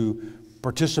 those who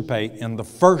participate in the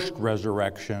first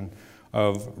resurrection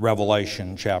of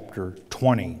Revelation chapter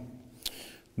 20.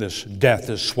 This death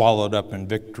is swallowed up in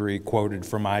victory, quoted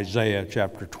from Isaiah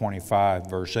chapter 25,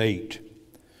 verse 8.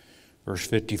 Verse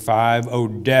 55, O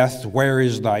death, where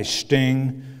is thy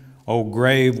sting? O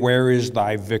grave, where is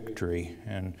thy victory?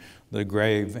 And the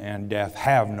grave and death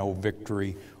have no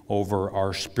victory over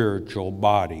our spiritual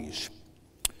bodies.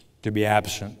 To be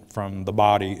absent from the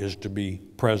body is to be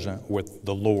present with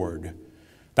the Lord.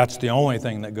 That's the only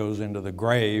thing that goes into the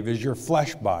grave is your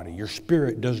flesh body. Your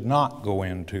spirit does not go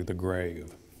into the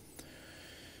grave.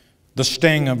 The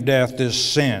sting of death is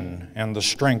sin, and the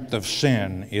strength of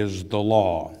sin is the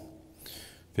law.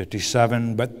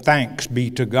 57, but thanks be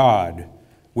to God,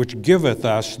 which giveth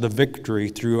us the victory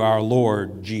through our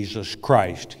Lord Jesus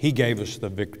Christ. He gave us the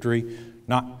victory,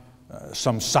 not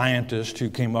some scientist who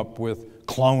came up with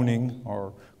cloning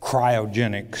or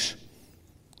cryogenics.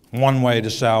 One way to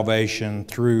salvation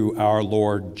through our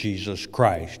Lord Jesus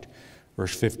Christ.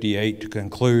 Verse 58 to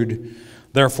conclude,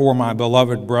 therefore, my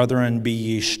beloved brethren, be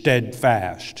ye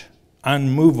steadfast,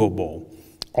 unmovable,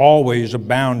 always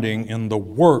abounding in the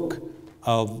work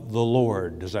of the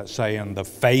Lord. Does that say in the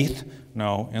faith?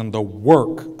 No, in the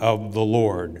work of the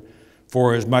Lord.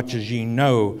 For as much as ye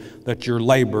know that your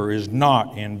labor is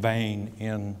not in vain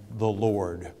in the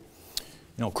Lord.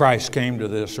 You know, Christ came to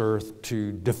this earth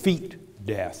to defeat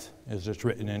death, as it's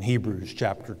written in Hebrews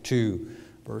chapter 2,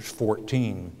 verse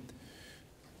 14.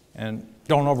 And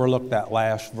don't overlook that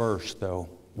last verse, though.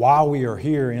 While we are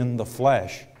here in the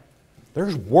flesh,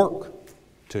 there's work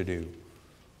to do.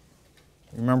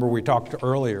 Remember we talked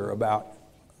earlier about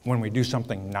when we do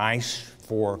something nice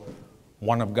for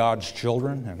one of God's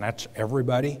children, and that's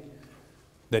everybody,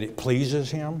 that it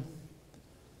pleases Him.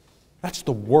 That's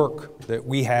the work that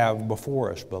we have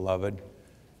before us, beloved,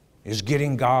 is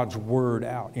getting God's Word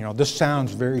out. You know, this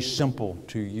sounds very simple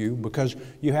to you because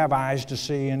you have eyes to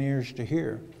see and ears to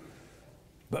hear.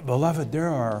 But, beloved, there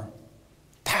are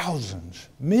thousands,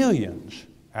 millions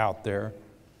out there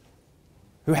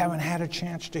who haven't had a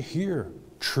chance to hear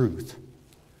truth.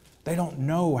 They don't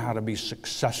know how to be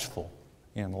successful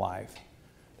in life.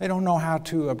 They don't know how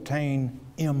to obtain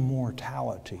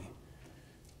immortality.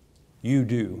 You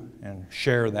do, and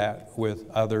share that with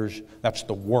others. That's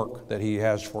the work that He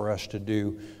has for us to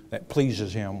do that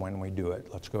pleases Him when we do it.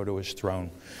 Let's go to His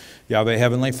throne. Yahweh,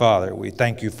 Heavenly Father, we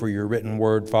thank You for Your written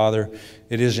word, Father.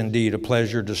 It is indeed a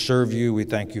pleasure to serve You. We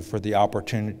thank You for the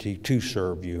opportunity to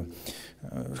serve You.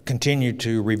 Continue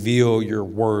to reveal Your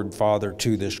word, Father,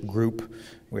 to this group.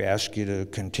 We ask You to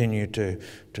continue to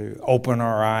open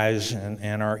our eyes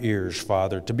and our ears,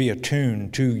 Father, to be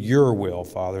attuned to Your will,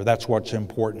 Father. That's what's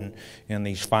important in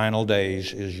these final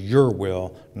days, is Your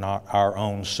will, not our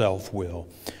own self-will.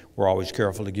 We're always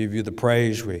careful to give You the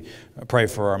praise. We pray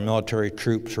for our military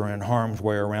troops who are in harm's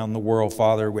way around the world,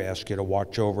 Father. We ask You to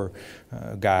watch over,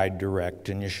 guide, direct.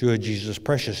 In Yeshua Jesus'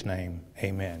 precious name,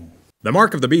 amen. The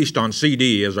Mark of the Beast on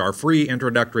CD is our free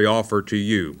introductory offer to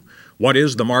you. What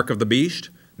is the Mark of the Beast?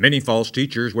 Many false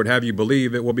teachers would have you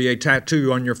believe it will be a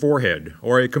tattoo on your forehead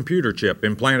or a computer chip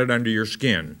implanted under your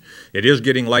skin. It is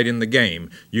getting late in the game.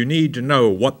 You need to know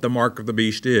what the Mark of the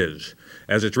Beast is.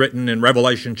 As it's written in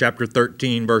Revelation chapter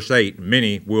 13, verse 8,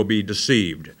 many will be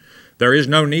deceived. There is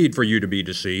no need for you to be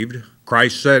deceived.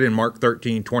 Christ said in Mark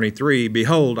 13:23,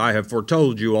 "Behold, I have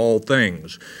foretold you all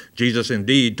things." Jesus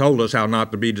indeed told us how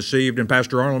not to be deceived, and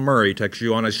Pastor Arnold Murray takes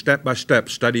you on a step-by-step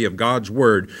study of God's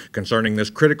Word concerning this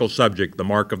critical subject, the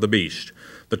Mark of the Beast.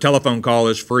 The telephone call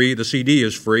is free. The CD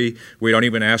is free. We don't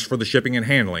even ask for the shipping and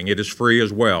handling. It is free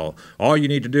as well. All you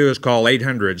need to do is call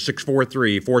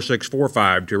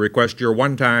 800-643-4645 to request your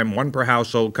one-time,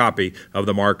 one-per-household copy of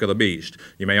the Mark of the Beast.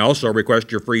 You may also request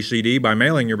your free CD by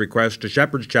mailing your request to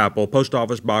Shepherd's Chapel, Post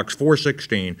Office Box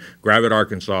 416, Gravette,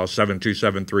 Arkansas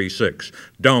 72736.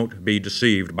 Don't be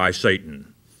deceived by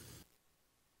Satan.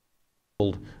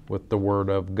 With the Word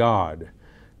of God.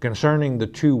 Concerning the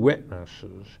two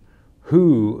witnesses,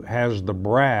 who has the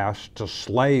brass to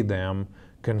slay them,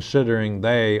 considering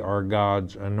they are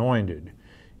God's anointed?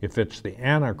 If it's the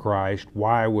Antichrist,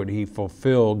 why would he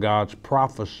fulfill God's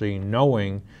prophecy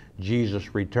knowing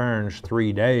Jesus returns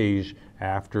 3 days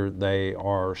after they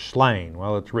are slain?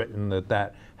 Well, it's written that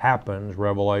that happens,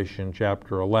 Revelation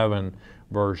chapter 11,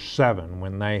 verse 7,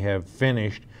 when they have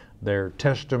finished their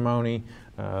testimony.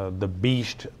 The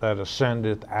beast that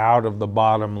ascendeth out of the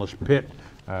bottomless pit,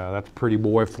 that's pretty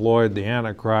boy Floyd, the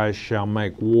Antichrist, shall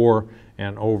make war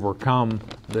and overcome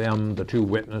them, the two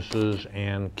witnesses,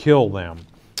 and kill them.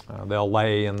 They'll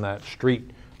lay in that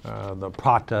street, the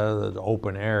Prata, the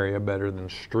open area, better than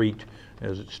street,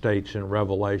 as it states in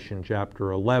Revelation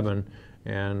chapter 11.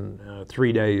 And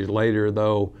 3 days later,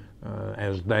 though,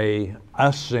 as they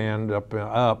ascend up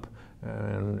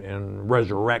and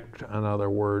resurrect, in other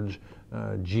words,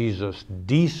 Jesus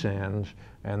descends,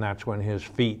 and that's when his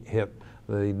feet hit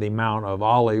the Mount of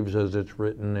Olives, as it's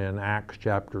written in Acts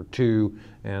chapter 2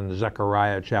 and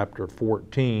Zechariah chapter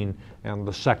 14, and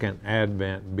the second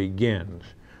advent begins.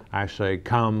 I say,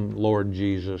 come, Lord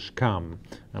Jesus, come.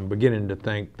 I'm beginning to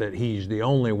think that he's the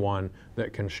only one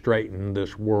that can straighten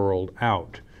this world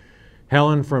out.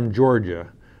 Helen from Georgia,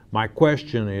 my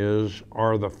question is,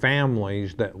 are the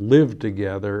families that live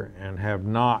together and have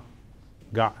not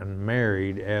gotten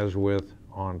married, as with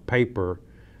on paper,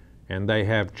 and they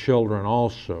have children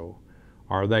also,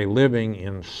 are they living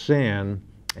in sin,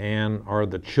 and are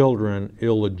the children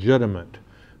illegitimate?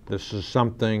 This is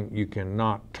something you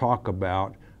cannot talk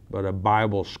about, but a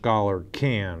Bible scholar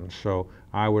can, so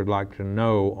I would like to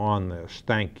know on this.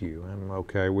 Thank you. And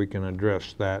okay, we can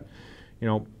address that. You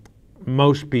know,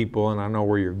 most people, and I know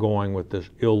where you're going with this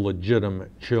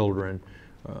illegitimate children,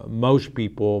 most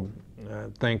people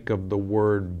think of the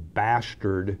word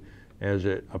bastard as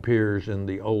it appears in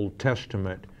the Old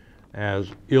Testament as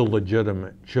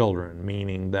illegitimate children,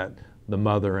 meaning that the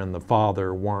mother and the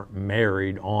father weren't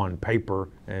married on paper,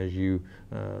 as you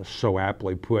so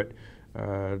aptly put,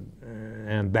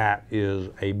 and that is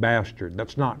a bastard.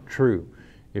 That's not true.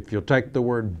 If you'll take the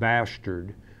word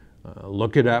bastard,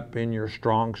 look it up in your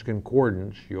Strong's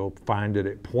Concordance, you'll find that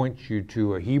it points you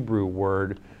to a Hebrew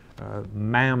word,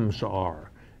 mamzar.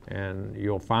 And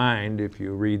you'll find, if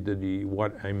you read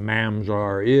what a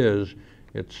mamzar is,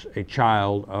 it's a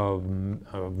child of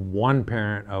one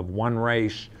parent of one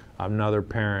race, another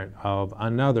parent of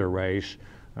another race.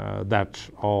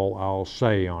 That's all I'll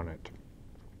say on it.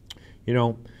 You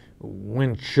know,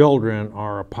 when children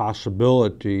are a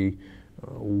possibility,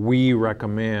 we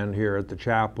recommend here at the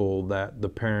chapel that the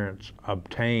parents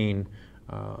obtain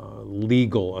a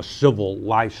civil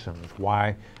license.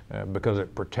 Why? Because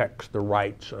it protects the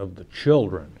rights of the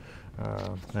children.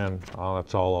 And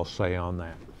that's all I'll say on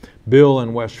that. Bill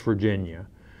in West Virginia,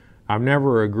 I've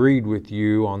never agreed with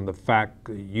you on the fact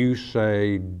that you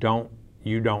say don't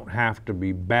you don't have to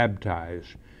be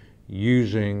baptized.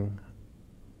 Using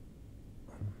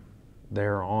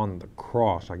there on the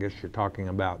cross, I guess you're talking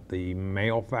about the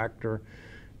male factor.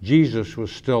 Jesus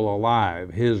was still alive.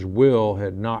 His will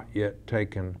had not yet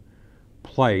taken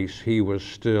place. He was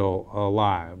still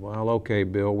alive. Well, okay,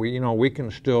 Bill, we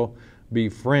can still be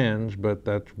friends, but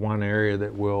that's one area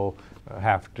that we'll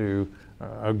have to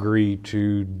agree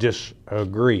to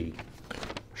disagree.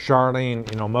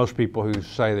 Charlene, most people who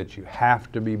say that you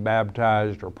have to be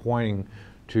baptized are pointing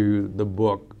to the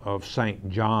book of St.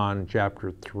 John,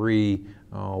 chapter 3,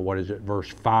 verse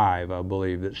 5, I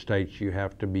believe, that states you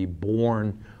have to be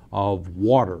born of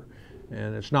water.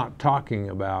 And it's not talking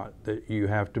about that you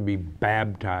have to be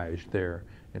baptized there.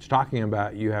 It's talking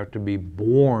about you have to be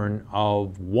born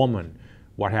of woman.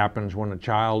 What happens when a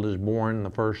child is born? The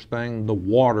first thing, the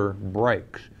water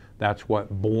breaks. That's what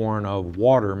born of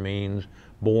water means,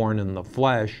 born in the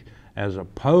flesh, as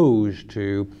opposed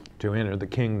to enter the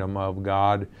kingdom of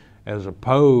God, as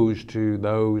opposed to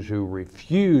those who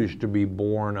refuse to be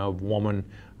born of woman.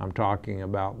 I'm talking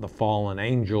about the fallen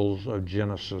angels of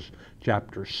Genesis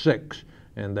chapter 6.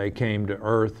 And they came to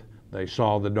earth. They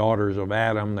saw the daughters of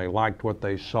Adam. They liked what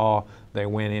they saw. They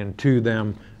went into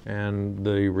them, and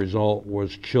the result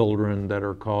was children that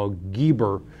are called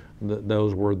Geber.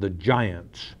 Those were the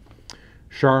giants.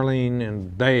 Charlene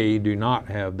and they do not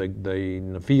have the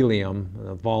Nephilim,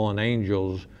 the fallen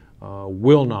angels,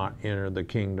 will not enter the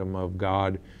kingdom of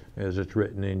God, as it's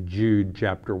written in Jude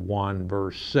chapter 1,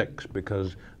 verse 6,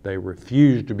 because they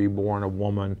refused to be born of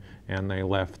woman, and they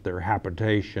left their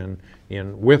habitation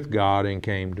with God and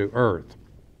came to earth.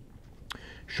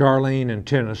 Charlene in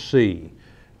Tennessee.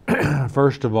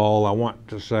 First of all, I want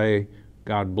to say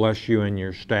God bless you and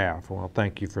your staff. Well,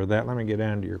 thank you for that. Let me get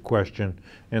down to your question,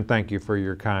 and thank you for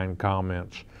your kind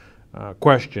comments.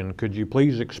 Question, could you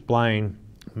please explain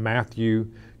Matthew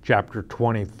chapter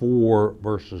 24,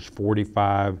 verses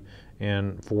 45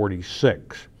 and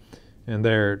 46? And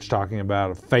there it's talking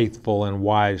about a faithful and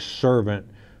wise servant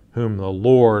whom the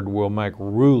Lord will make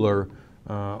ruler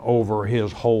over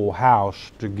his whole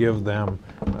house to give them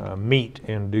meat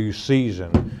in due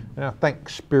season. And I think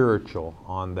spiritual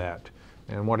on that.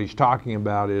 And what he's talking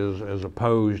about is as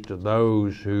opposed to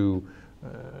those who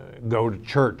go to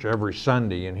church every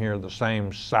Sunday and hear the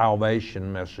same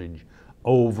salvation message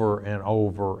over and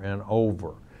over and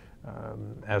over,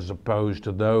 as opposed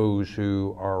to those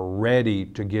who are ready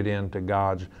to get into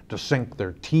to sink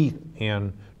their teeth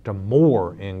in to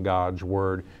more in God's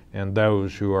Word, and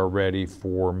those who are ready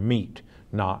for meat,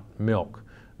 not milk.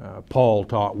 Paul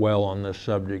taught well on this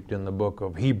subject in the book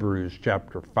of Hebrews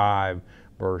chapter 5,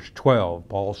 verse 12.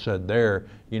 Paul said there,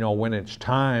 when it's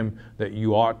time that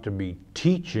you ought to be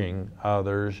teaching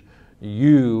others,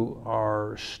 you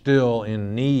are still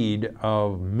in need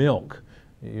of milk.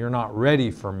 You're not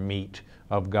ready for meat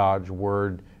of God's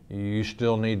Word. You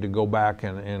still need to go back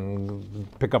and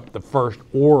pick up the first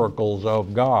oracles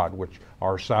of God, which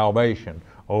are salvation,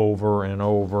 over and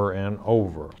over and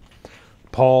over.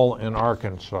 Paul in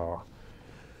Arkansas.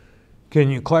 Can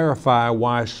you clarify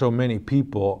why so many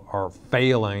people are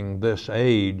failing this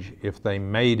age if they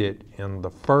made it in the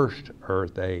first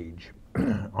earth age?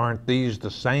 Aren't these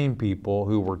the same people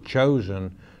who were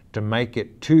chosen to make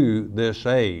it to this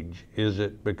age? Is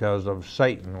it because of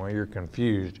Satan? Well, you're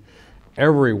confused.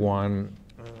 Everyone,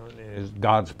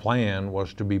 God's plan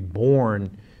was to be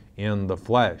born in the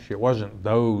flesh. It wasn't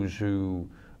those who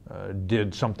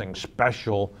did something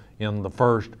special in the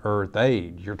first earth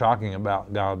age. You're talking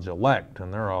about God's elect,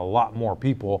 and there are a lot more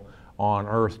people on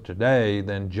earth today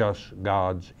than just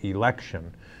God's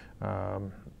election.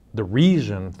 The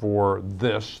reason for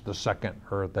this, the second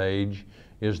earth age,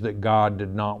 is that God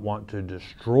did not want to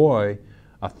destroy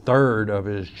a third of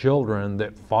his children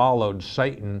that followed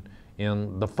Satan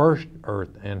in the first earth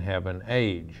and heaven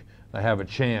age. They have a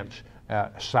chance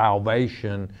at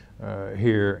salvation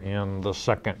here in the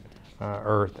second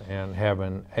earth and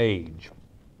heaven age.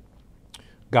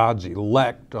 God's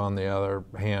elect, on the other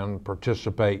hand,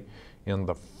 participate in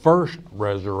the first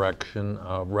resurrection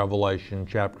of Revelation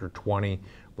chapter 20,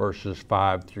 verses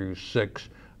 5 through 6.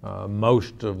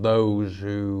 Most of those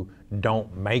who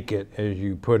don't make it, as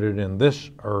you put it, in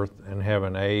this earth and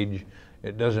heaven age,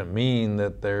 it doesn't mean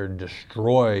that they're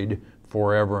destroyed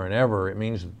forever and ever. It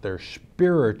means that they're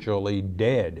spiritually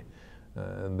dead.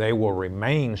 They will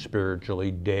remain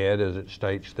spiritually dead, as it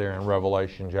states there in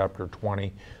Revelation chapter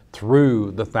 20,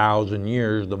 through the 1,000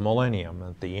 years, the millennium.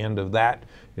 At the end of that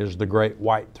is the great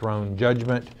white throne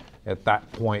judgment. At that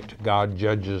point, God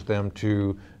judges them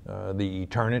to the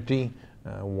eternity,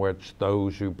 which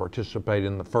those who participate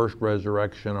in the first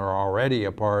resurrection are already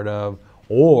a part of,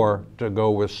 or to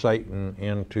go with Satan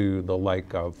into the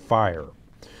lake of fire.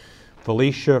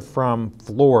 Felicia from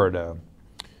Florida,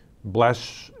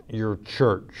 bless your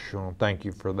church. Well, thank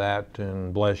you for that,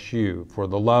 and bless you for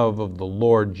the love of the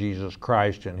Lord Jesus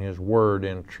Christ and His Word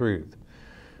in truth.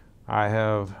 I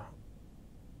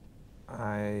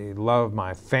love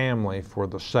my family for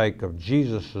the sake of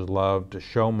Jesus' love, to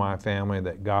show my family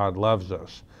that God loves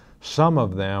us. Some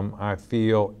of them, I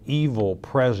feel evil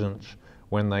presence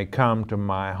when they come to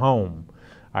my home.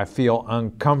 I feel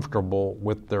uncomfortable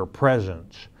with their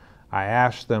presence. I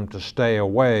ask them to stay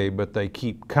away, but they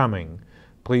keep coming.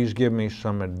 Please give me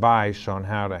some advice on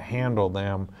how to handle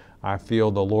them. I feel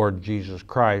the Lord Jesus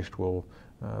Christ will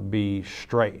be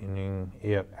straightening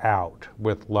it out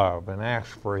with love, and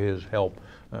ask for His help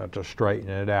to straighten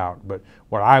it out. But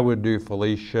what I would do,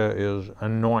 Felicia, is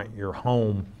anoint your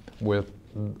home with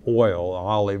oil,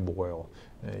 olive oil.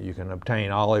 You can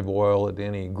obtain olive oil at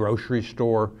any grocery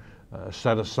store.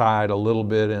 Set aside a little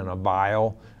bit in a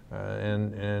vial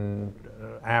and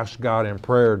ask God in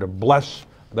prayer to bless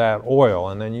that oil,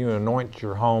 and then you anoint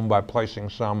your home by placing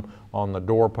some on the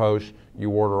doorpost. You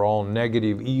order all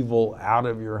negative evil out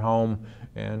of your home,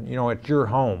 and you know, it's your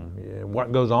home.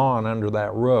 What goes on under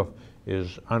that roof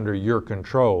is under your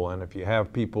control, and if you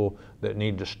have people that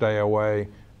need to stay away,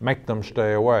 make them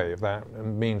stay away. If that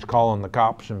means calling the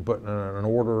cops and putting an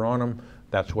order on them,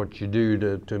 that's what you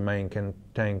do to maintain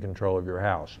control of your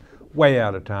house. Way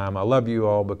out of time. I love you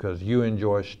all because you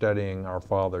enjoy studying our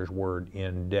Father's Word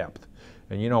in depth.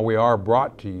 And you know, we are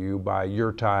brought to you by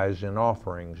your tithes and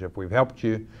offerings. If we've helped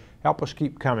you, help us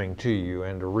keep coming to you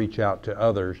and to reach out to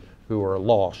others who are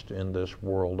lost in this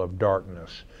world of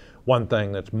darkness. One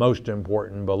thing that's most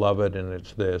important, beloved, and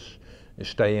it's this, is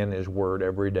stay in His Word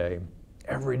every day.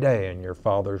 Every day in your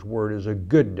Father's Word is a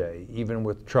good day, even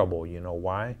with trouble. You know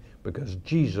why? Because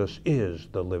Jesus is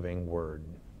the living Word.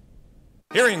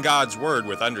 Hearing God's Word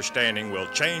with understanding will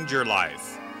change your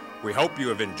life. We hope you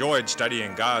have enjoyed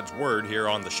studying God's Word here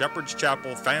on the Shepherd's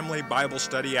Chapel Family Bible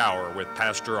Study Hour with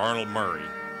Pastor Arnold Murray.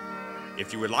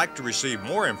 If you would like to receive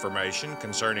more information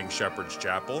concerning Shepherd's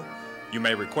Chapel, you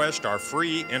may request our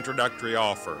free introductory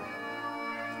offer.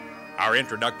 Our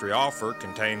introductory offer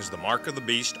contains the Mark of the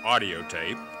Beast audio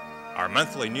tape, our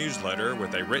monthly newsletter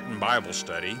with a written Bible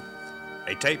study,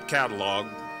 a tape catalog,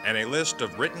 and a list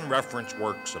of written reference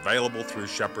works available through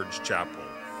Shepherd's Chapel.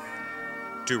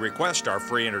 To request our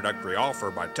free introductory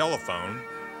offer by telephone,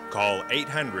 call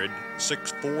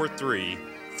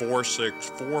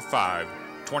 800-643-4645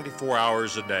 24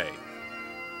 hours a day.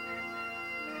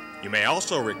 You may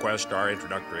also request our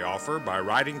introductory offer by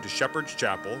writing to Shepherd's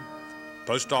Chapel,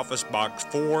 Post Office Box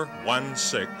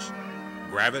 416,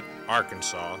 Gravette,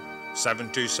 Arkansas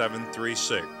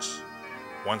 72736.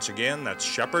 Once again, that's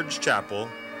Shepherd's Chapel,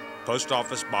 Post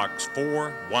Office Box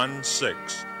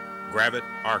 416, Gravette,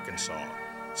 Arkansas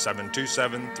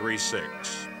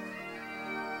 72736.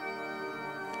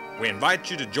 We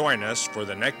invite you to join us for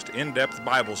the next in-depth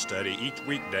Bible study each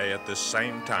weekday at this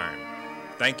same time.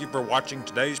 Thank you for watching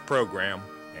today's program,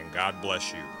 and God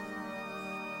bless you.